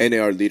 hey,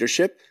 NAR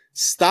leadership,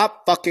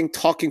 stop fucking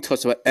talking to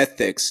us about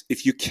ethics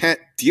if you can't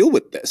deal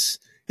with this.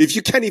 If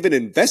you can't even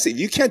investigate,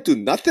 if you can't do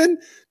nothing,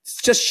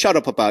 just shut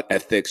up about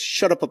ethics,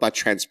 shut up about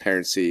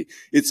transparency.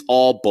 It's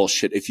all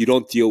bullshit if you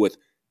don't deal with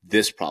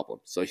this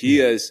problem. So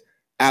he is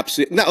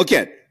absolutely, now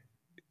again,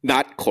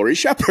 not Corey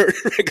Shepard,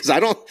 because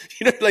I don't,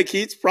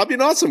 he's probably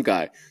an awesome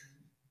guy.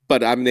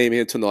 But I'm naming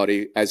him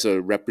Tonari as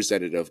a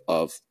representative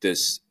of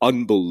this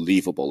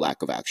unbelievable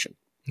lack of action.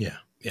 Yeah.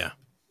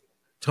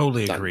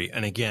 Totally agree.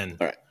 And again,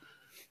 all right.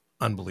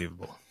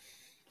 Unbelievable.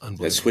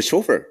 Let's switch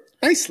over.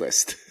 Nice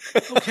list.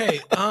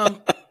 Okay.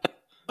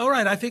 All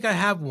right. I think I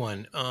have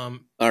one. All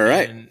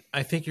right. And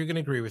I think you're going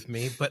to agree with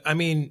me. But I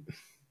mean,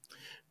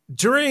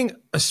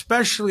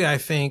 especially I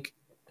think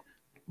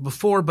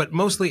before, but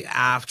mostly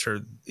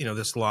after,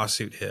 this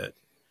lawsuit hit,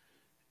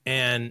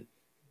 and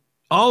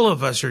all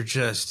of us are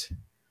just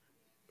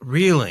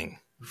reeling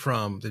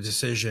from the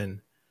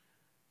decision.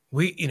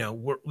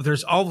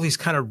 There's all these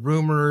kind of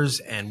rumors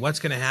and what's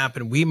going to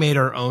happen. We made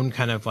our own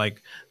kind of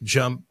like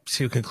jump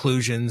to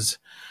conclusions.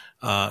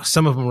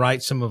 Some of them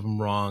right, some of them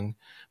wrong.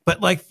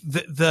 But like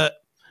the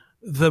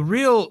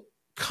real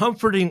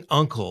comforting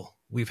uncle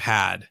we've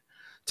had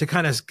to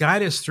kind of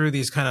guide us through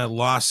these kind of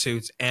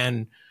lawsuits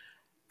and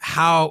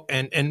how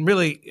and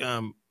really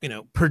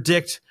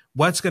predict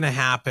what's going to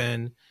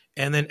happen.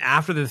 And then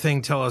after the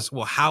thing, tell us,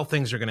 how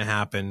things are going to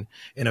happen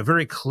in a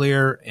very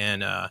clear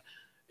and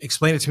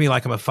explain it to me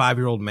like I'm a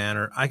 5-year-old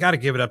manner. I got to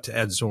give it up to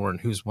Ed Zorn,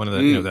 who's one of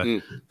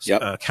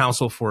the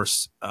counsel for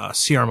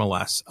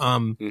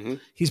CRMLS.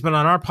 He's been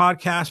on our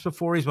podcast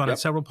before. He's been on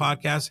several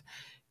podcasts.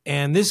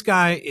 And this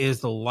guy is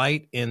the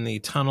light in the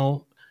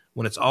tunnel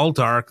when it's all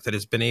dark, that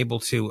has been able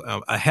to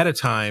ahead of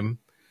time,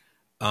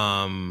 made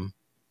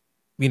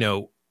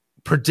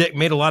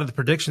a lot of the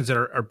predictions that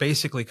are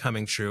basically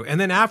coming true. And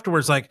then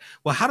afterwards, like,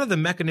 well, how do the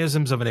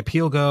mechanisms of an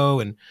appeal go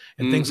and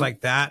things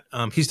like that?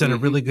 He's done a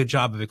really good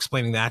job of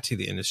explaining that to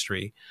the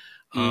industry.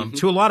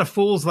 To a lot of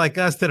fools like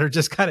us that are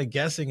just kind of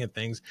guessing at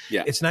things.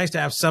 Yeah. It's nice to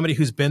have somebody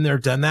who's been there,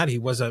 done that. He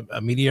was a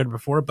mediator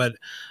before, but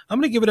I'm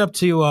going to give it up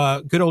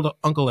to good old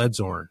Uncle Ed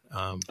Zorn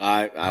out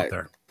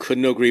there.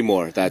 Couldn't agree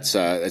more. That's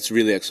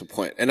really excellent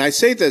point. And I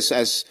say this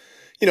as,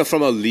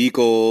 from a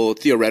legal,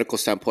 theoretical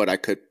standpoint, I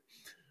could,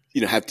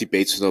 have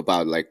debates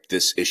about like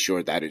this issue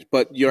or that issue.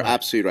 But you're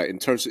absolutely right. In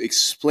terms of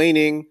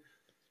explaining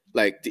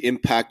like the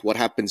impact, what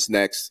happens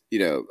next,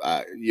 you're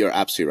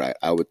absolutely right.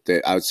 I would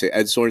say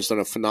Ed Zorn's done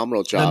a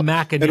phenomenal job. The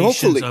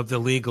machinations of the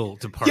legal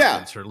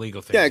departments or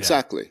legal things. Yeah,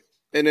 exactly.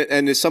 And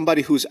as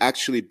somebody who's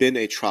actually been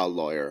a trial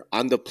lawyer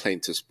on the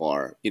plaintiff's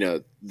bar,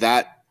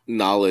 that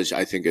knowledge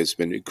I think has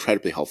been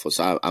incredibly helpful.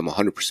 So I'm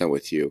 100%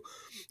 with you.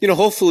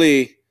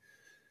 Hopefully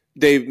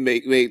they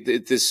make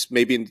this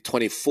maybe in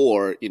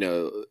 24,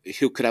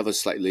 he could have a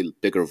slightly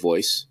bigger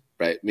voice,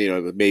 right?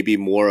 Maybe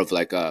more of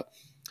like a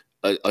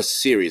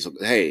series of,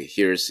 hey,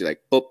 here's like,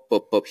 boop,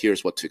 boop, boop,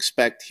 here's what to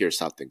expect. Here's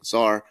how things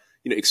are,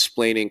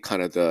 explaining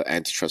kind of the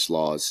antitrust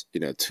laws, to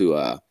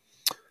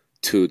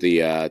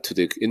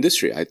the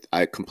industry.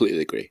 I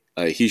completely agree.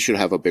 He should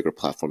have a bigger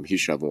platform. He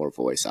should have more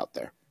voice out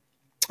there.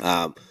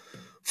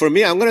 For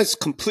me, I'm going to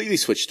completely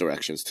switch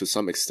directions to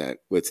some extent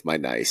with my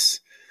nice.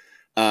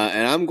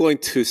 And I'm going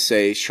to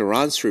say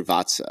Sharon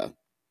Srivatsa,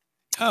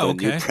 the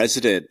new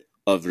president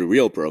of the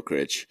Real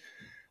Brokerage.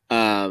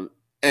 And,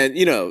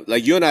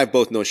 like you and I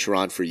both know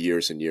Sharon for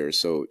years and years.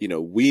 So,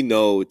 we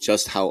know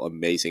just how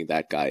amazing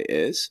that guy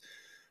is.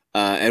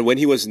 And when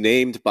he was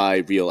named by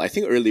Real, I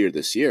think earlier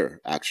this year,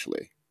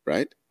 actually,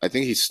 right? I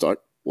think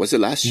was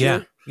it last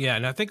year? Yeah.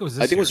 And I think it was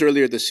this year. I think it was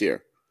earlier this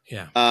year.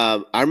 Yeah.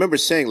 I remember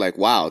saying like,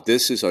 wow,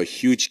 this is a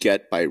huge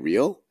get by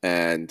Real.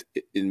 And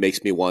it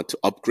makes me want to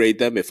upgrade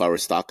them if I were a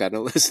stock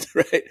analyst,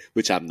 right?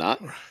 Which I'm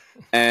not.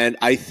 And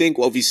I think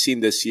what we've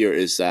seen this year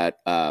is that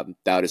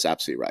that is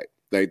absolutely right.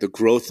 Like the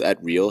growth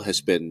at Real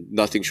has been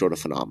nothing short of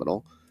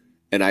phenomenal.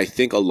 And I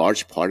think a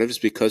large part of it is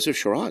because of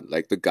Sharon.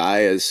 Like the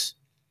guy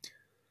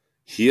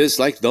he is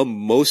like the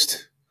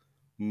most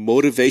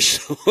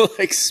motivational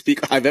like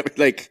speaker I've ever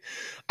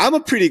I'm a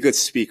pretty good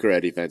speaker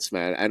at events,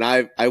 man. And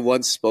I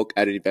once spoke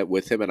at an event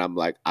with him and I'm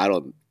like,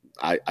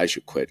 I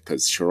should quit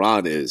because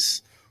Sharon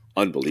is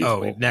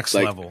unbelievable. Oh, next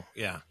level.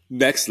 Yeah.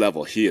 Next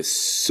level. He is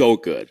so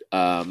good.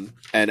 And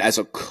as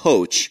a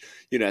coach,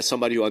 as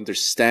somebody who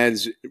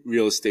understands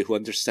real estate, who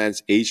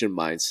understands Asian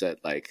mindset,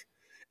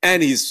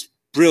 and he's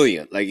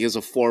brilliant. Like he's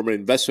a former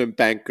investment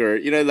banker,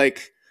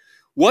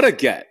 what a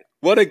get.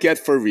 What a get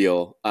for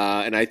Real.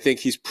 And I think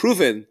he's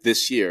proven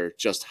this year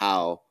just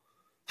how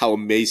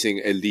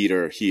amazing a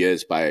leader he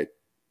is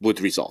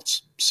with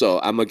results. So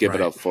I'm going to give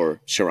it up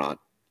for Sharon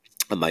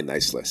on my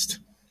nice list.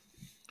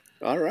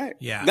 All right.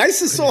 Yeah.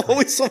 Nice is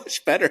always so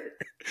much better.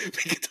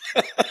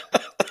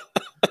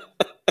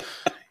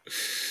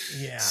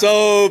 Yeah.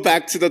 So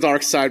back to the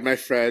dark side, my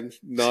friend.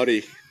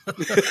 Naughty.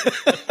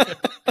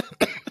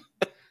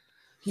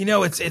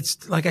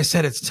 It's like I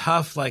said, it's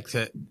tough,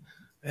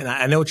 and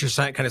I know what you're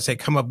saying, kind of say,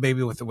 come up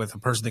maybe with a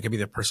person that could be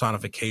the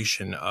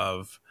personification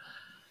of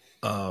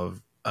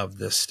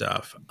this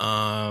stuff.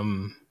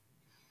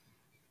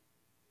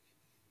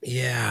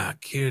 Yeah,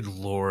 good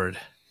Lord.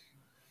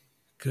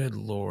 Good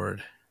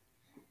Lord.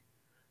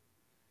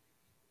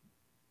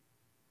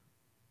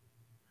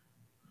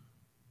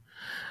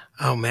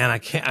 Oh man, I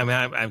can't. I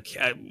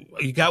mean,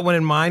 you got one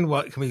in mind?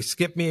 What, can we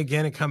skip me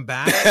again and come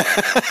back?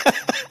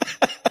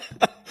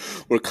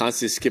 We're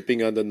constantly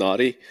skipping on the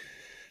naughty.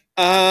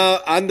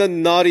 On the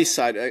naughty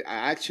side, I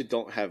actually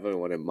don't have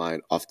anyone in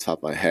mind off the top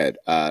of my head.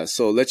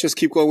 So let's just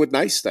keep going with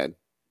nice then.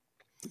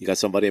 You got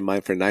somebody in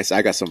mind for nice?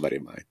 I got somebody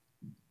in mind.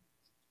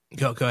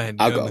 Go ahead.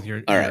 I'll go. With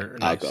your, all right, your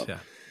nice, I'll go. Yeah.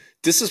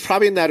 This is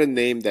probably not a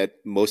name that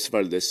most of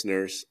our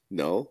listeners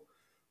know,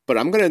 but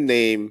I'm going to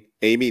name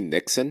Amy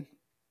Nixon.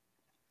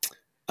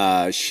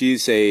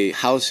 She's a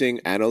housing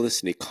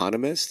analyst and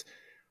economist.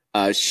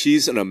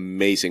 She's an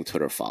amazing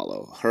Twitter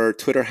follow. Her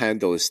Twitter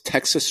handle is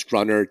Texas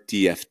Runner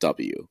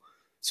DFW.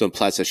 So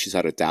implies that she's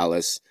out of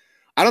Dallas.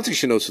 I don't think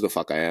she knows who the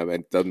fuck I am,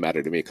 and it doesn't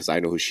matter to me because I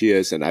know who she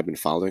is and I've been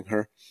following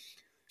her.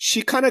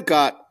 She kind of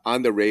got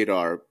on the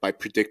radar by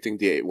predicting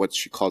what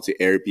she calls the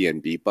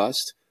Airbnb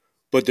bust.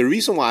 But the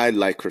reason why I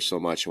like her so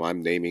much, why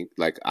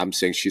I'm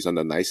saying she's on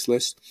the nice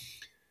list,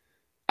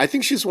 I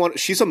think she's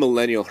a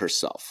millennial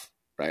herself,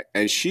 right?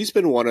 And she's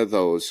been one of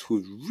those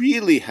who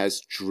really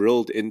has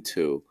drilled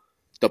into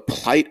the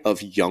plight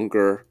of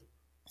younger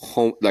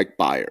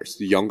buyers,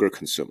 the younger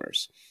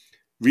consumers.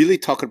 Really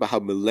talking about how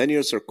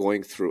millennials are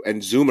going through,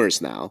 and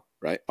Zoomers now,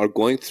 right, are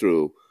going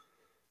through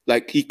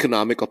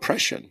economic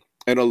oppression.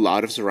 And a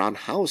lot of it's around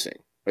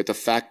housing, right? The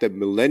fact that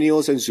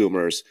millennials and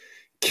Zoomers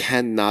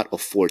cannot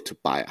afford to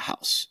buy a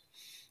house,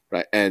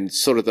 right? And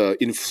sort of the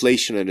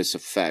inflation and its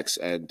effects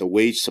and the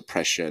wage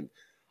suppression.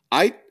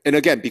 and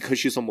again, because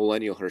she's a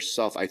millennial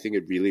herself, I think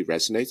it really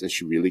resonates and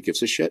she really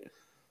gives a shit.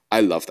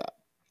 I love that.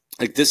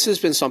 Like, this has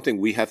been something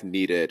we have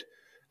needed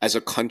as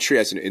a country,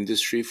 as an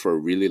industry, for a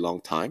really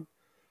long time.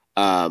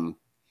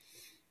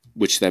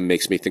 Which then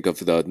makes me think of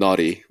the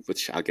naughty,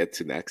 which I'll get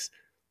to next.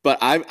 But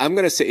I'm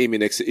gonna say Amy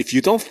Nixon. If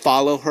you don't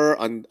follow her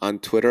on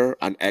Twitter,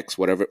 on X,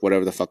 whatever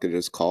the fuck it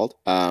is called,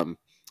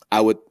 I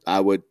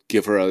would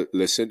give her a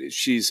listen.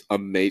 She's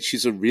amazing.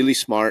 She's a really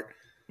smart.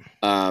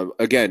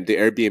 Again, the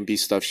Airbnb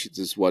stuff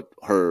is what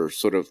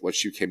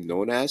she became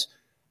known as.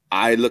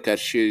 I look at,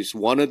 she's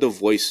one of the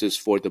voices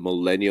for the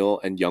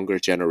millennial and younger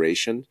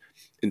generation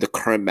in the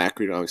current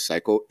macroeconomic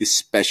cycle,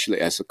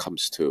 especially as it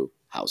comes to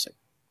housing.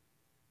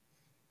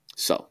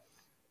 So,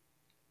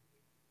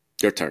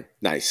 your turn.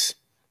 Nice.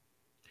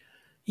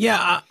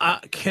 Yeah.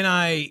 Can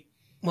I?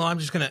 Well, I'm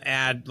just going to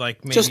add,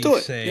 like, maybe just do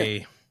it.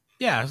 Say,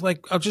 yeah,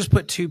 like I'll just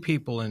put two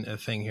people in a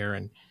thing here,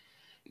 and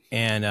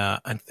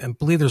I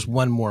believe there's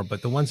one more,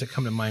 but the ones that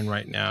come to mind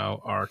right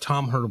now are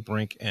Tom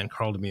Hurtlebrink and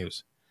Carl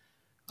Demuse.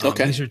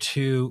 Okay. These are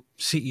two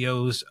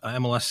CEOs,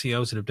 MLS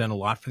CEOs that have done a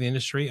lot for the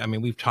industry. I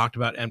mean, we've talked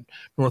about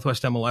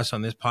Northwest MLS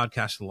on this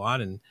podcast a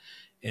lot, and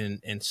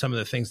some of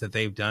the things that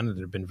they've done that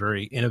have been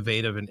very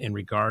innovative in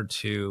regard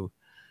to,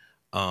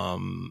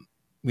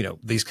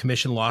 these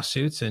commission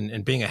lawsuits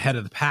and being ahead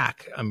of the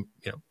pack. A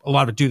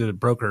lot of it due to the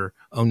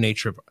broker-owned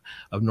nature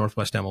of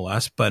Northwest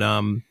MLS, but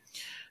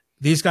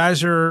these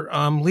guys are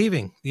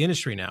leaving the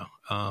industry now,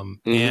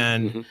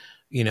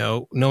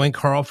 knowing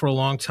Carl for a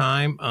long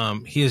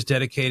time, he has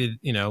dedicated,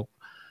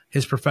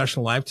 his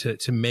professional life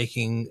to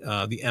making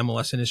the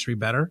MLS industry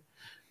better.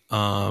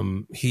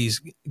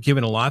 He's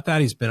given a lot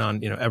that he's been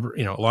on,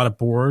 a lot of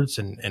boards,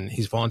 and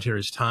he's volunteered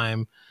his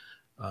time,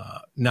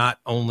 not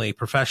only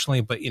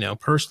professionally, but,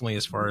 personally,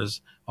 as far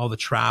as all the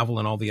travel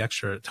and all the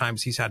extra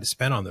times he's had to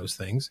spend on those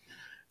things.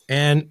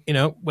 And,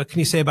 what can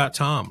you say about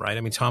Tom, right?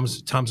 I mean,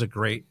 Tom's a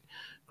great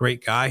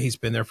guy. He's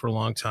been there for a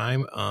long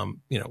time.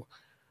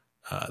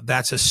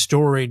 That's a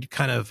storied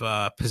kind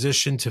of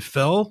position to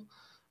fill.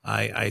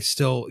 I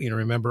still,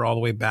 remember all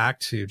the way back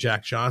to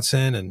Jack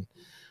Johnson and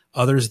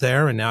others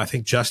there. And now I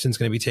think Justin's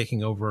going to be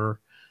taking over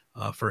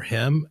for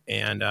him.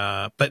 And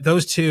but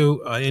those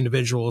two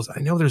individuals, I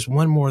know there's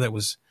one more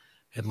that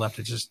had left.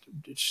 It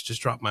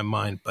just dropped my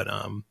mind. But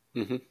I'm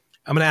going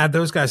to add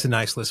those guys to the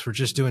nice list for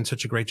just doing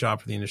such a great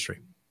job for the industry.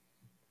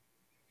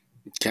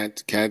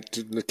 Can't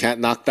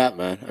knock that,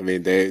 man. I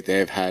mean,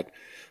 they've had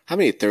how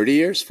many? 30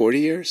 years, 40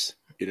 years?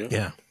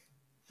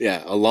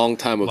 Yeah, a long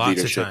time of Lots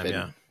leadership. Of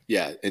time,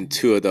 and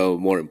two of the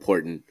more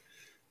important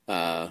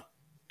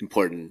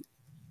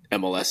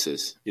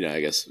MLSs.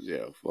 I guess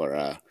for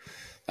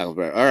all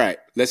right.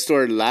 Let's do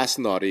our last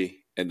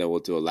naughty, and then we'll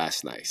do a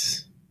last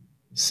nice.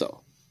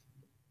 So,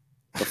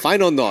 the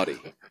final naughty.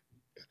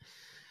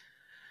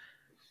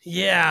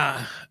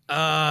 Yeah,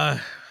 the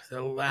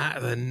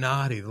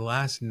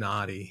last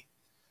naughty.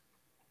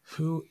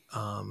 Who?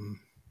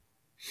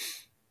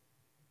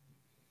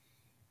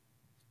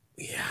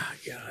 Yeah,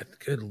 God,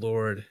 good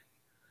Lord.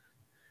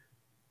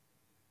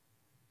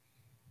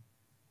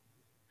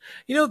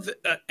 And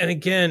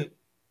again,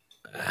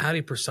 how do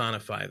you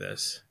personify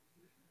this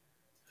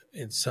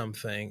in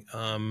something?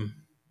 And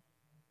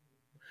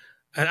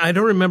I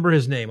don't remember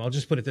his name. I'll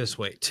just put it this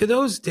way. To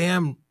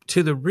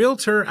the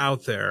realtor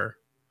out there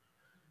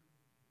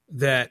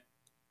that,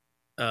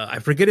 I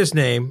forget his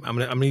name. I'm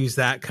gonna use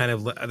that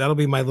that'll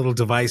be my little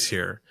device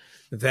here.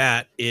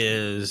 That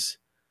is,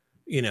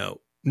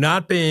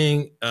 not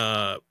being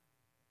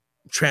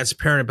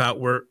transparent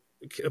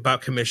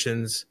about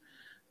commissions,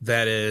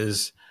 that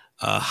is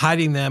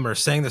hiding them or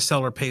saying the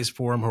seller pays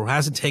for them, or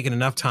hasn't taken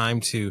enough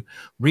time to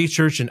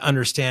research and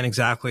understand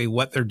exactly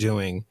what they're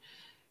doing,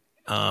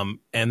 and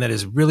that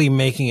is really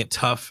making it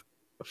tough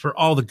for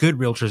all the good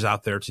realtors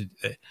out there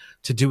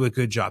to do a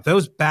good job.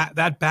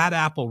 That bad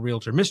apple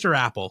realtor, Mr.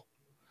 Apple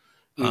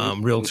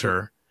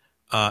realtor,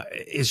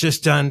 is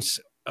just done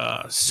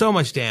so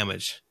much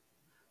damage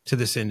to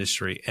this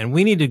industry, and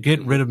we need to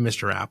get rid of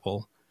Mr.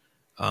 Apple,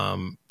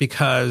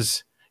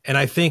 because, and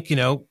I think,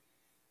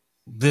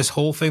 this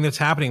whole thing that's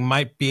happening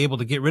might be able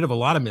to get rid of a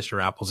lot of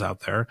Mr. Apples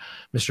out there,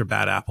 Mr.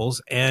 Bad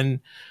Apples.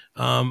 And,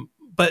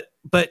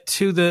 but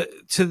to the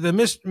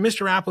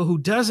Mr. Apple who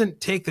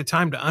doesn't take the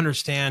time to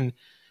understand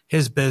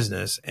his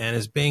business and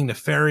is being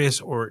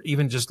nefarious or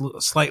even just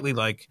slightly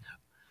like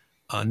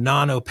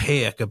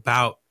non-opaque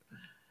about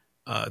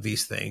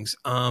these things.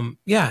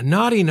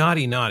 Naughty.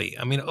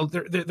 I mean,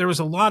 there was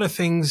a lot of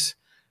things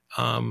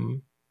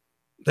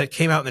that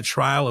came out in the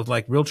trial of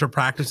like realtor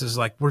practices,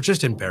 like we're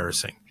just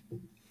embarrassing.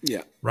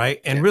 Yeah.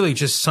 Right. And really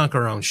just sunk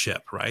our own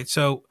ship. Right.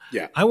 So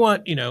I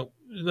want,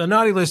 the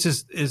naughty list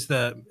is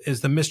the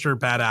Mr.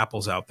 Bad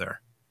Apples out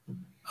there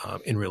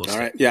in real estate.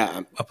 All right.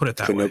 Yeah. I'll put it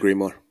that way.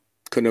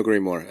 Couldn't agree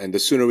more. And the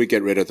sooner we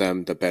get rid of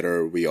them, the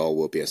better we all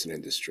will be as an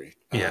industry.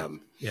 Yeah.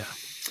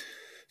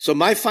 So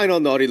my final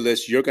naughty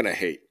list, you're going to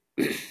hate.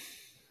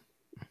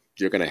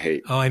 You're going to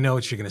hate. Oh, I know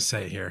what you're going to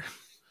say here.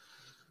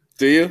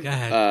 Do you? Go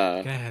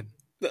ahead.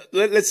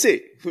 Let's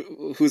see.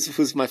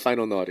 Who's my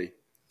final naughty?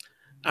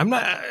 I'm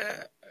not.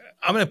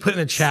 I'm going to put in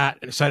the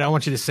chat, so I don't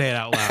want you to say it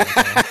out loud.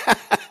 Okay?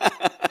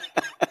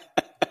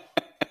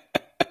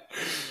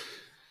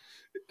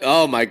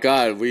 Oh my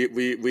God,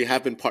 we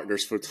have been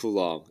partners for too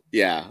long.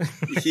 Yeah,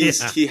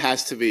 he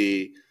has to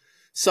be.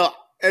 So,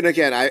 and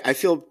again, I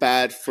feel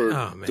bad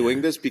for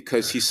doing this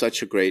because he's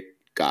such a great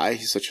guy.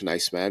 He's such a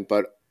nice man,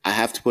 but I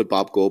have to put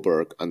Bob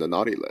Goldberg on the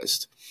naughty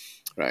list,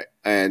 right?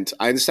 And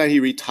I understand he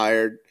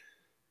retired,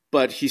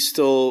 but he's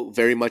still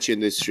very much in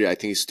the industry. I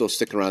think he's still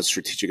sticking around as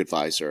strategic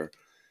advisor.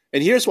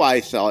 And here's why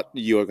I thought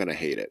you were going to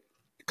hate it.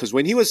 Because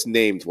when he was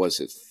named, was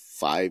it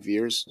 5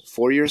 years,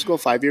 4 years ago,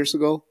 5 years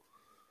ago,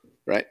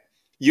 right?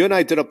 You and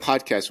I did a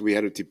podcast. We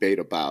had a debate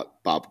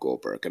about Bob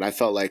Goldberg. And I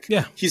felt like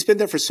he's been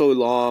there for so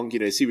long. You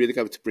know, is he really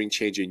going to bring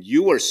change in?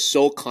 You were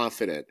so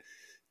confident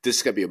this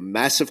is going to be a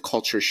massive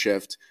culture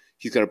shift.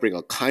 He's going to bring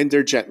a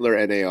kinder,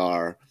 gentler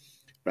NAR,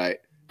 right?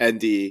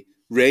 And the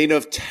reign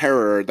of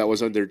terror that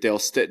was under Dale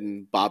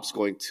Stitton, Bob's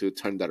going to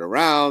turn that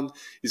around.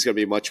 He's going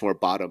to be much more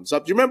bottoms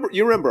up. You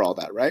remember all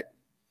that, right?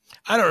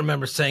 I don't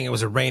remember saying it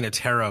was a reign of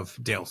terror of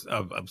Dale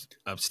of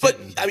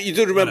Stitton. But I mean, you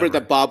do remember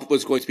that Bob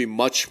was going to be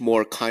much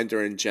more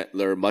kinder and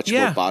gentler, much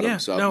more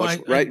bottoms up, no,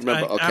 right?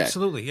 Remember? Okay.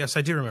 Absolutely, yes,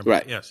 I do remember.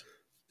 Right. Yes.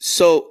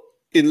 So,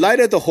 in light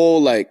of the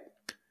whole like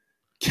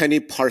Kenny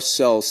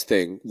Parcells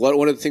thing,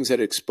 one of the things that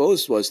it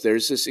exposed was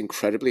there's this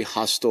incredibly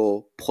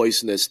hostile,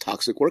 poisonous,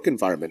 toxic work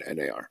environment.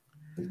 NAR.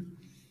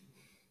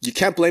 You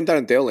can't blame that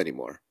on Dale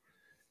anymore,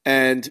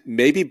 and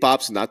maybe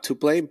Bob's not to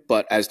blame,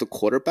 but as the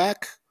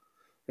quarterback.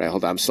 Right,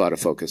 hold on. I'm still out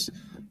of focus.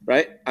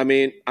 Right? I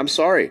mean, I'm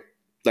sorry.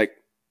 Like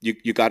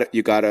you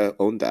gotta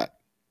own that.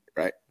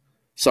 Right?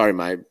 Sorry,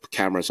 my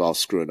camera's all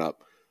screwing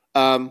up.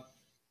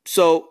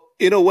 So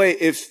in a way,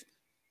 if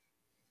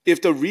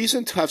the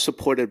reason to have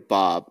supported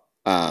Bob,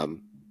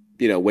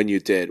 when you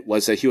did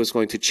was that he was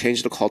going to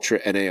change the culture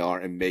at NAR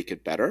and make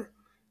it better,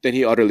 then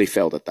he utterly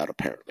failed at that,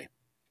 apparently.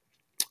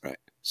 Right.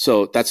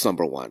 So that's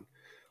number one.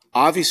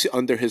 Obviously,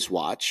 under his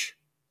watch,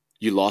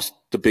 you lost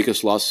the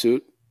biggest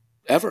lawsuit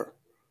ever.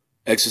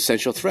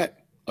 Existential threat.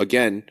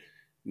 Again,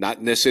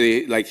 not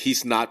necessarily like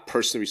he's not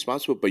personally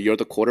responsible, but you're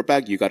the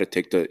quarterback. You got to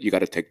take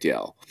the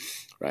L,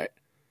 right?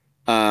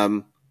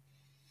 And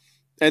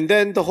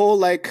then the whole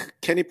like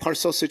Kenny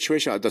Parcells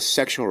situation, the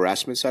sexual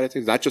harassment side of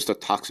things, not just a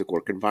toxic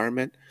work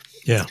environment.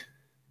 Yeah,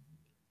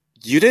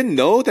 you didn't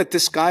know that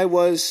this guy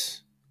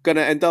was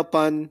gonna end up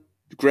on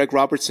Greg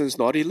Robertson's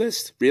naughty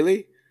list,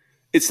 really?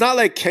 It's not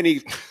like Kenny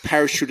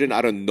parachuted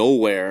out of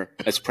nowhere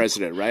as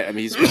president, right? I mean,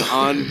 he's been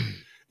on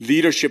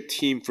leadership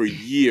team for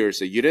years.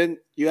 So you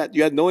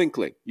had no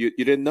inkling. You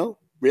didn't know?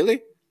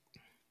 Really?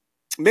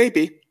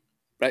 Maybe.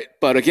 Right.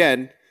 But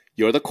again,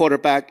 you're the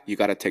quarterback, you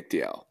gotta take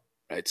the L.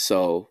 Right.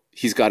 So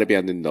he's gotta be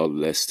on the no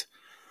list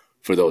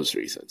for those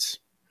reasons.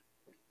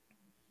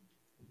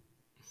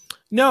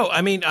 No,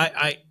 I mean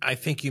I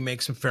think you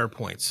make some fair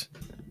points.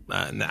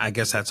 And I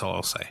guess that's all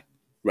I'll say.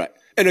 Right.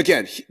 And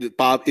again,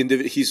 Bob,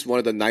 he's one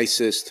of the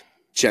nicest,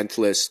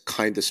 gentlest,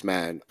 kindest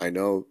man I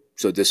know.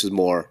 So this is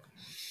more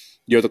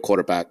you're the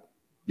quarterback.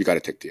 You got to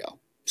take the L.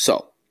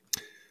 So,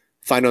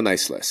 final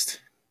nice list.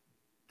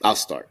 I'll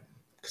start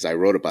because I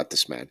wrote about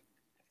this man.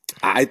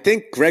 I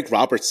think Greg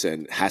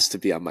Robertson has to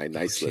be on my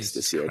nice list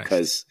this year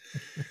because,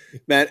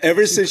 man,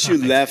 ever since you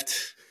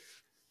left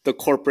the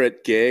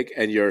corporate gig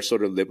and you're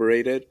sort of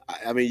liberated,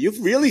 I mean,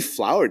 you've really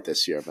flowered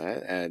this year,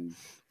 man. And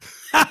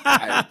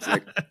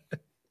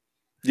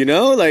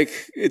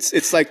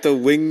it's like the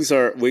wings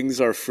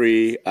are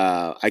free.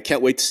 I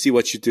can't wait to see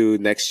what you do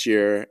next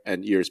year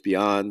and years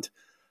beyond.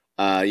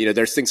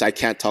 There's things I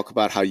can't talk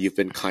about how you've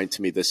been kind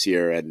to me this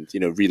year and,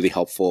 really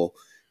helpful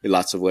in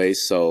lots of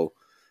ways. So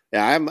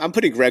yeah, I'm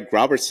putting Greg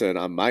Robertson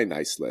on my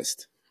nice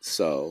list.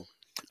 So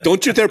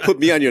don't you dare put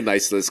me on your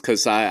nice list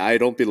because I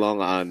don't belong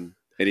on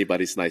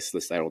anybody's nice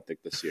list, I don't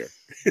think, this year.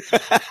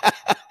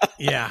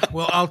 Yeah,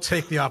 well, I'll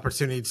take the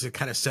opportunity to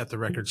kind of set the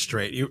record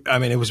straight.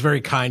 It was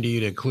very kind of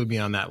you to include me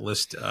on that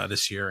list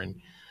this year, and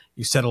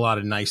you said a lot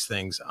of nice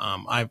things.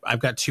 I've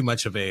got too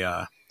much of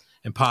a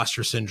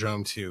imposter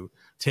syndrome to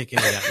take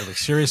any of that really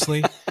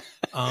seriously.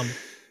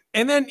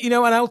 And then, and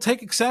I'll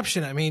take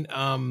exception. I mean,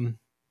 I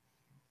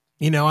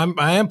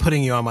am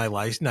putting you on my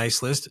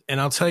nice list,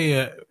 and I'll tell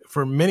you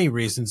for many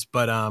reasons,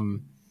 but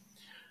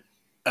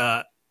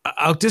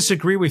I'll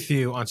disagree with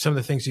you on some of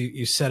the things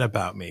you said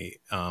about me.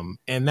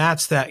 And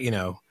that's that,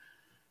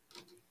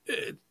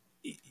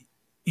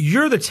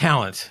 you're the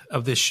talent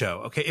of this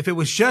show. Okay. If it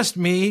was just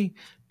me,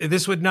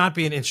 this would not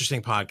be an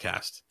interesting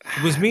podcast. If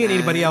it was me and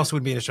anybody else, it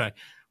would be interesting.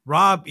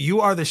 Rob,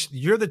 you're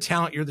the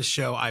talent. You're the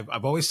show.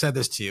 I've always said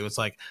this to you. It's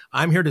like,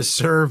 I'm here to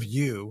serve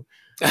you.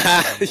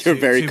 You're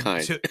very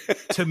kind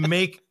to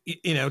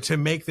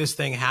make this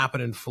thing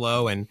happen and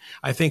flow. And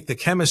I think the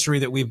chemistry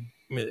that we've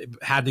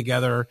had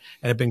together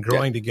and have been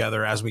growing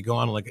together as we go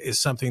on, is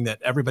something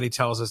that everybody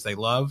tells us they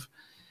love.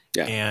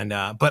 Yeah.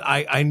 And, but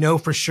I know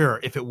for sure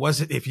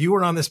if you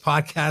were on this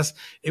podcast,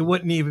 it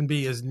wouldn't even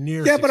be as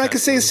near. Yeah. But I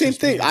could say the same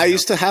thing. I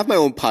used to have my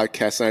own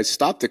podcast and I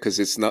stopped it because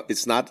it's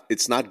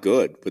not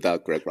good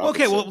without Greg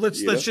Robertson. Okay. Well,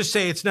 let's just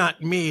say it's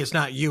not me. It's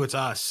not you. It's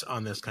us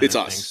on this kind of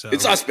thing. So.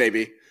 It's us,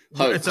 baby.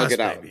 Hug it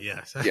out. Baby,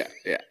 yes.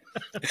 Yeah.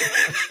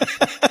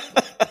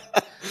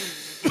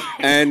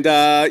 And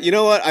you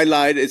know what? I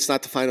lied. It's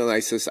not the final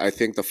nice list. I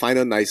think the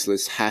final nice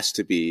list has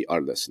to be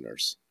our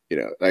listeners.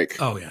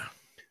 Oh, yeah.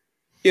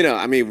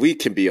 I mean, we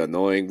can be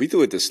annoying. We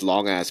do this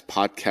long ass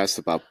podcast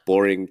about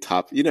boring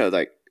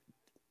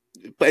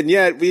and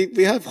yet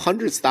we have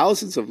hundreds,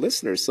 thousands of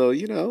listeners. So,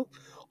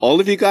 all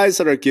of you guys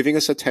that are giving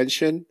us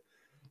attention,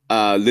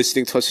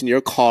 listening to us in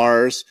your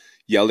cars,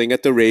 yelling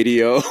at the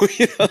radio,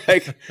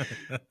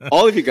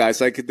 all of you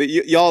guys,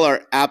 y'all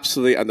are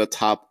absolutely on the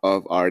top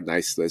of our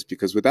nice list,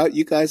 because without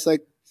you guys, I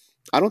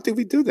don't think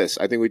we do this.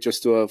 I think we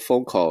just do a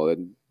phone call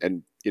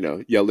and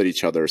yell at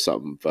each other or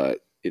something. But,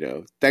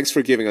 thanks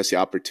for giving us the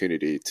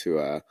opportunity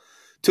to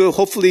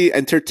hopefully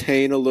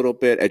entertain a little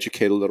bit,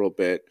 educate a little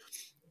bit,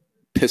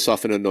 piss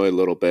off and annoy a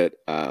little bit.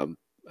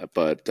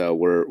 But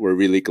we're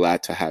really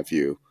glad to have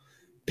you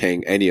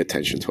paying any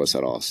attention to us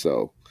at all.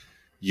 So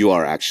you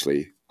are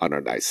actually on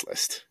our nice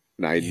list.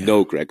 And I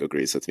know Greg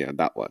agrees with me on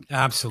that one.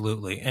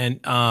 Absolutely. And,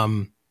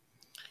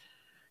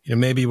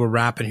 maybe we're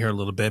wrapping here a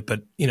little bit,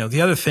 but,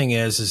 the other thing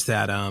is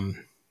that,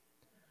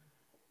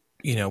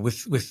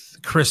 with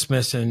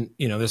Christmas and,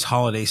 this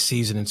holiday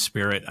season and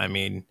spirit, I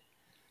mean,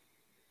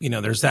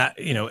 there's that,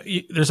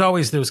 there's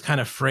always those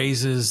kind of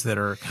phrases that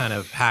are kind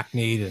of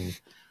hackneyed and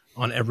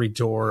on every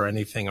door or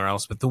anything or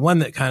else. But the one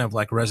that kind of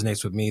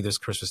resonates with me this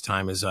Christmas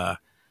time is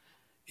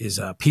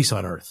peace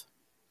on earth.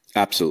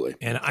 Absolutely.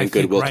 And I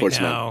think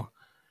right now,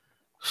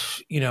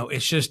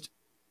 it's just,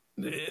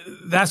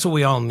 that's what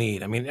we all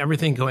need. I mean,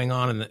 everything going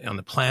on on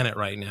the planet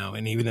right now,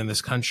 and even in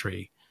this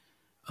country,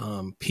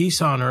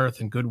 peace on earth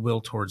and goodwill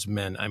towards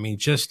men. I mean,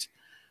 just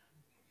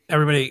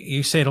everybody,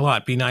 you say it a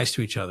lot, be nice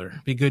to each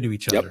other, be good to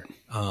each other.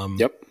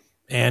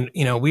 And,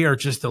 we are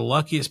just the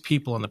luckiest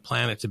people on the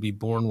planet to be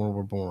born where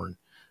we're born.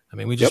 I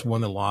mean, we just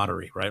won the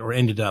lottery, right? Or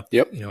ended up,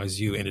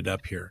 as you ended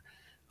up here.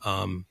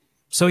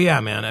 So yeah,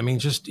 man, I mean,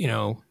 just,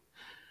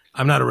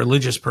 I'm not a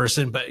religious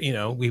person, but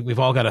we've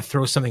all got to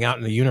throw something out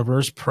in the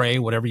universe, pray,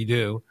 whatever you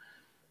do,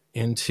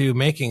 into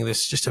making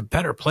this just a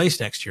better place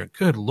next year.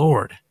 Good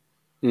Lord.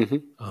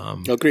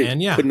 Mm-hmm. Agreed.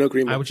 And couldn't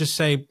agree more. I would just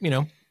say,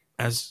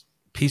 as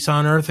peace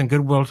on earth and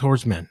goodwill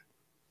towards men.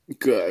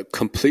 Good.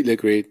 Completely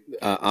agreed.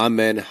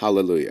 Amen.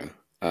 Hallelujah.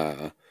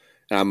 And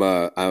I'm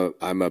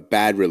a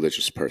bad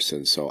religious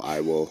person, so I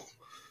will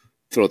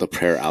throw the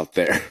prayer out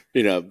there,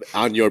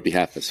 on your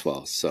behalf as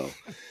well. So.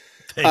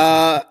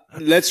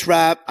 Let's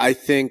wrap. I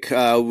think,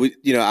 I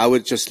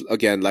would just,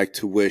 again, like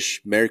to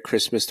wish Merry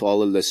Christmas to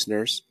all the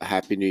listeners, a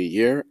Happy New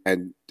Year,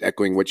 and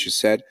echoing what you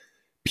said,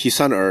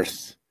 peace on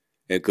earth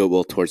and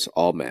goodwill towards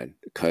all men,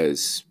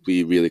 because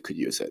we really could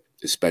use it,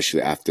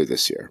 especially after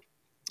this year.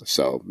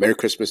 So Merry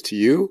Christmas to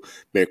you.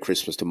 Merry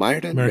Christmas to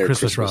Myron. Merry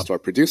Christmas, Rob. To our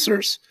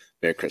producers.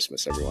 Merry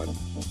Christmas, everyone.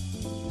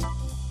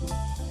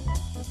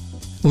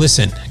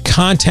 Listen,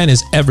 content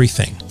is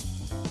everything.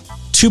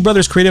 Two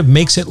Brothers Creative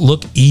makes it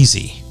look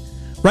easy.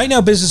 Right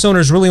now, business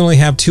owners really only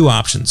have two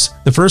options.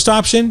 The first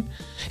option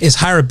is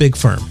hire a big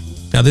firm.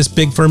 Now, this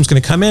big firm's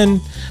going to come in,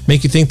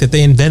 make you think that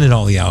they invented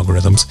all the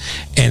algorithms,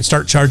 and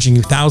start charging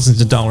you thousands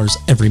of dollars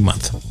every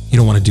month. You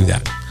don't want to do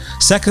that.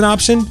 Second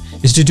option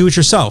is to do it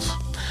yourself.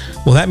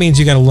 Well, that means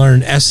you got to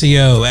learn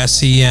SEO,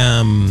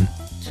 SEM,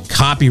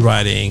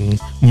 copywriting,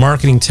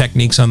 marketing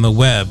techniques on the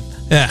web.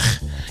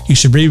 You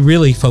should be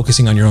really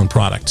focusing on your own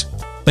product.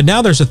 But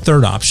now there's a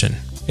third option.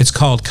 It's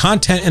called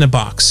Content in a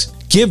Box.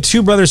 Give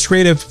Two Brothers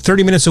Creative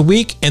 30 minutes a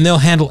week and they'll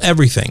handle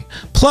everything.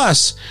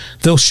 Plus,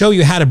 they'll show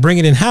you how to bring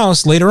it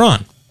in-house later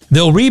on.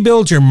 They'll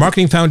rebuild your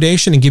marketing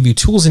foundation and give you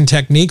tools and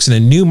techniques and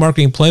a new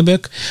marketing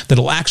playbook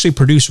that'll actually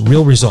produce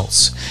real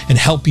results and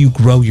help you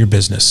grow your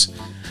business.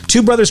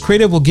 Two Brothers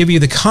Creative will give you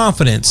the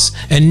confidence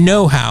and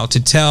know-how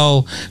to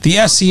tell the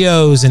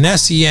SEOs and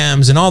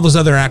SEMs and all those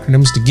other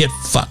acronyms to get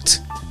fucked.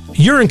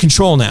 You're in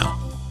control now.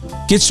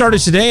 Get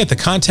started today at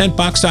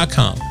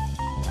thecontentbox.com.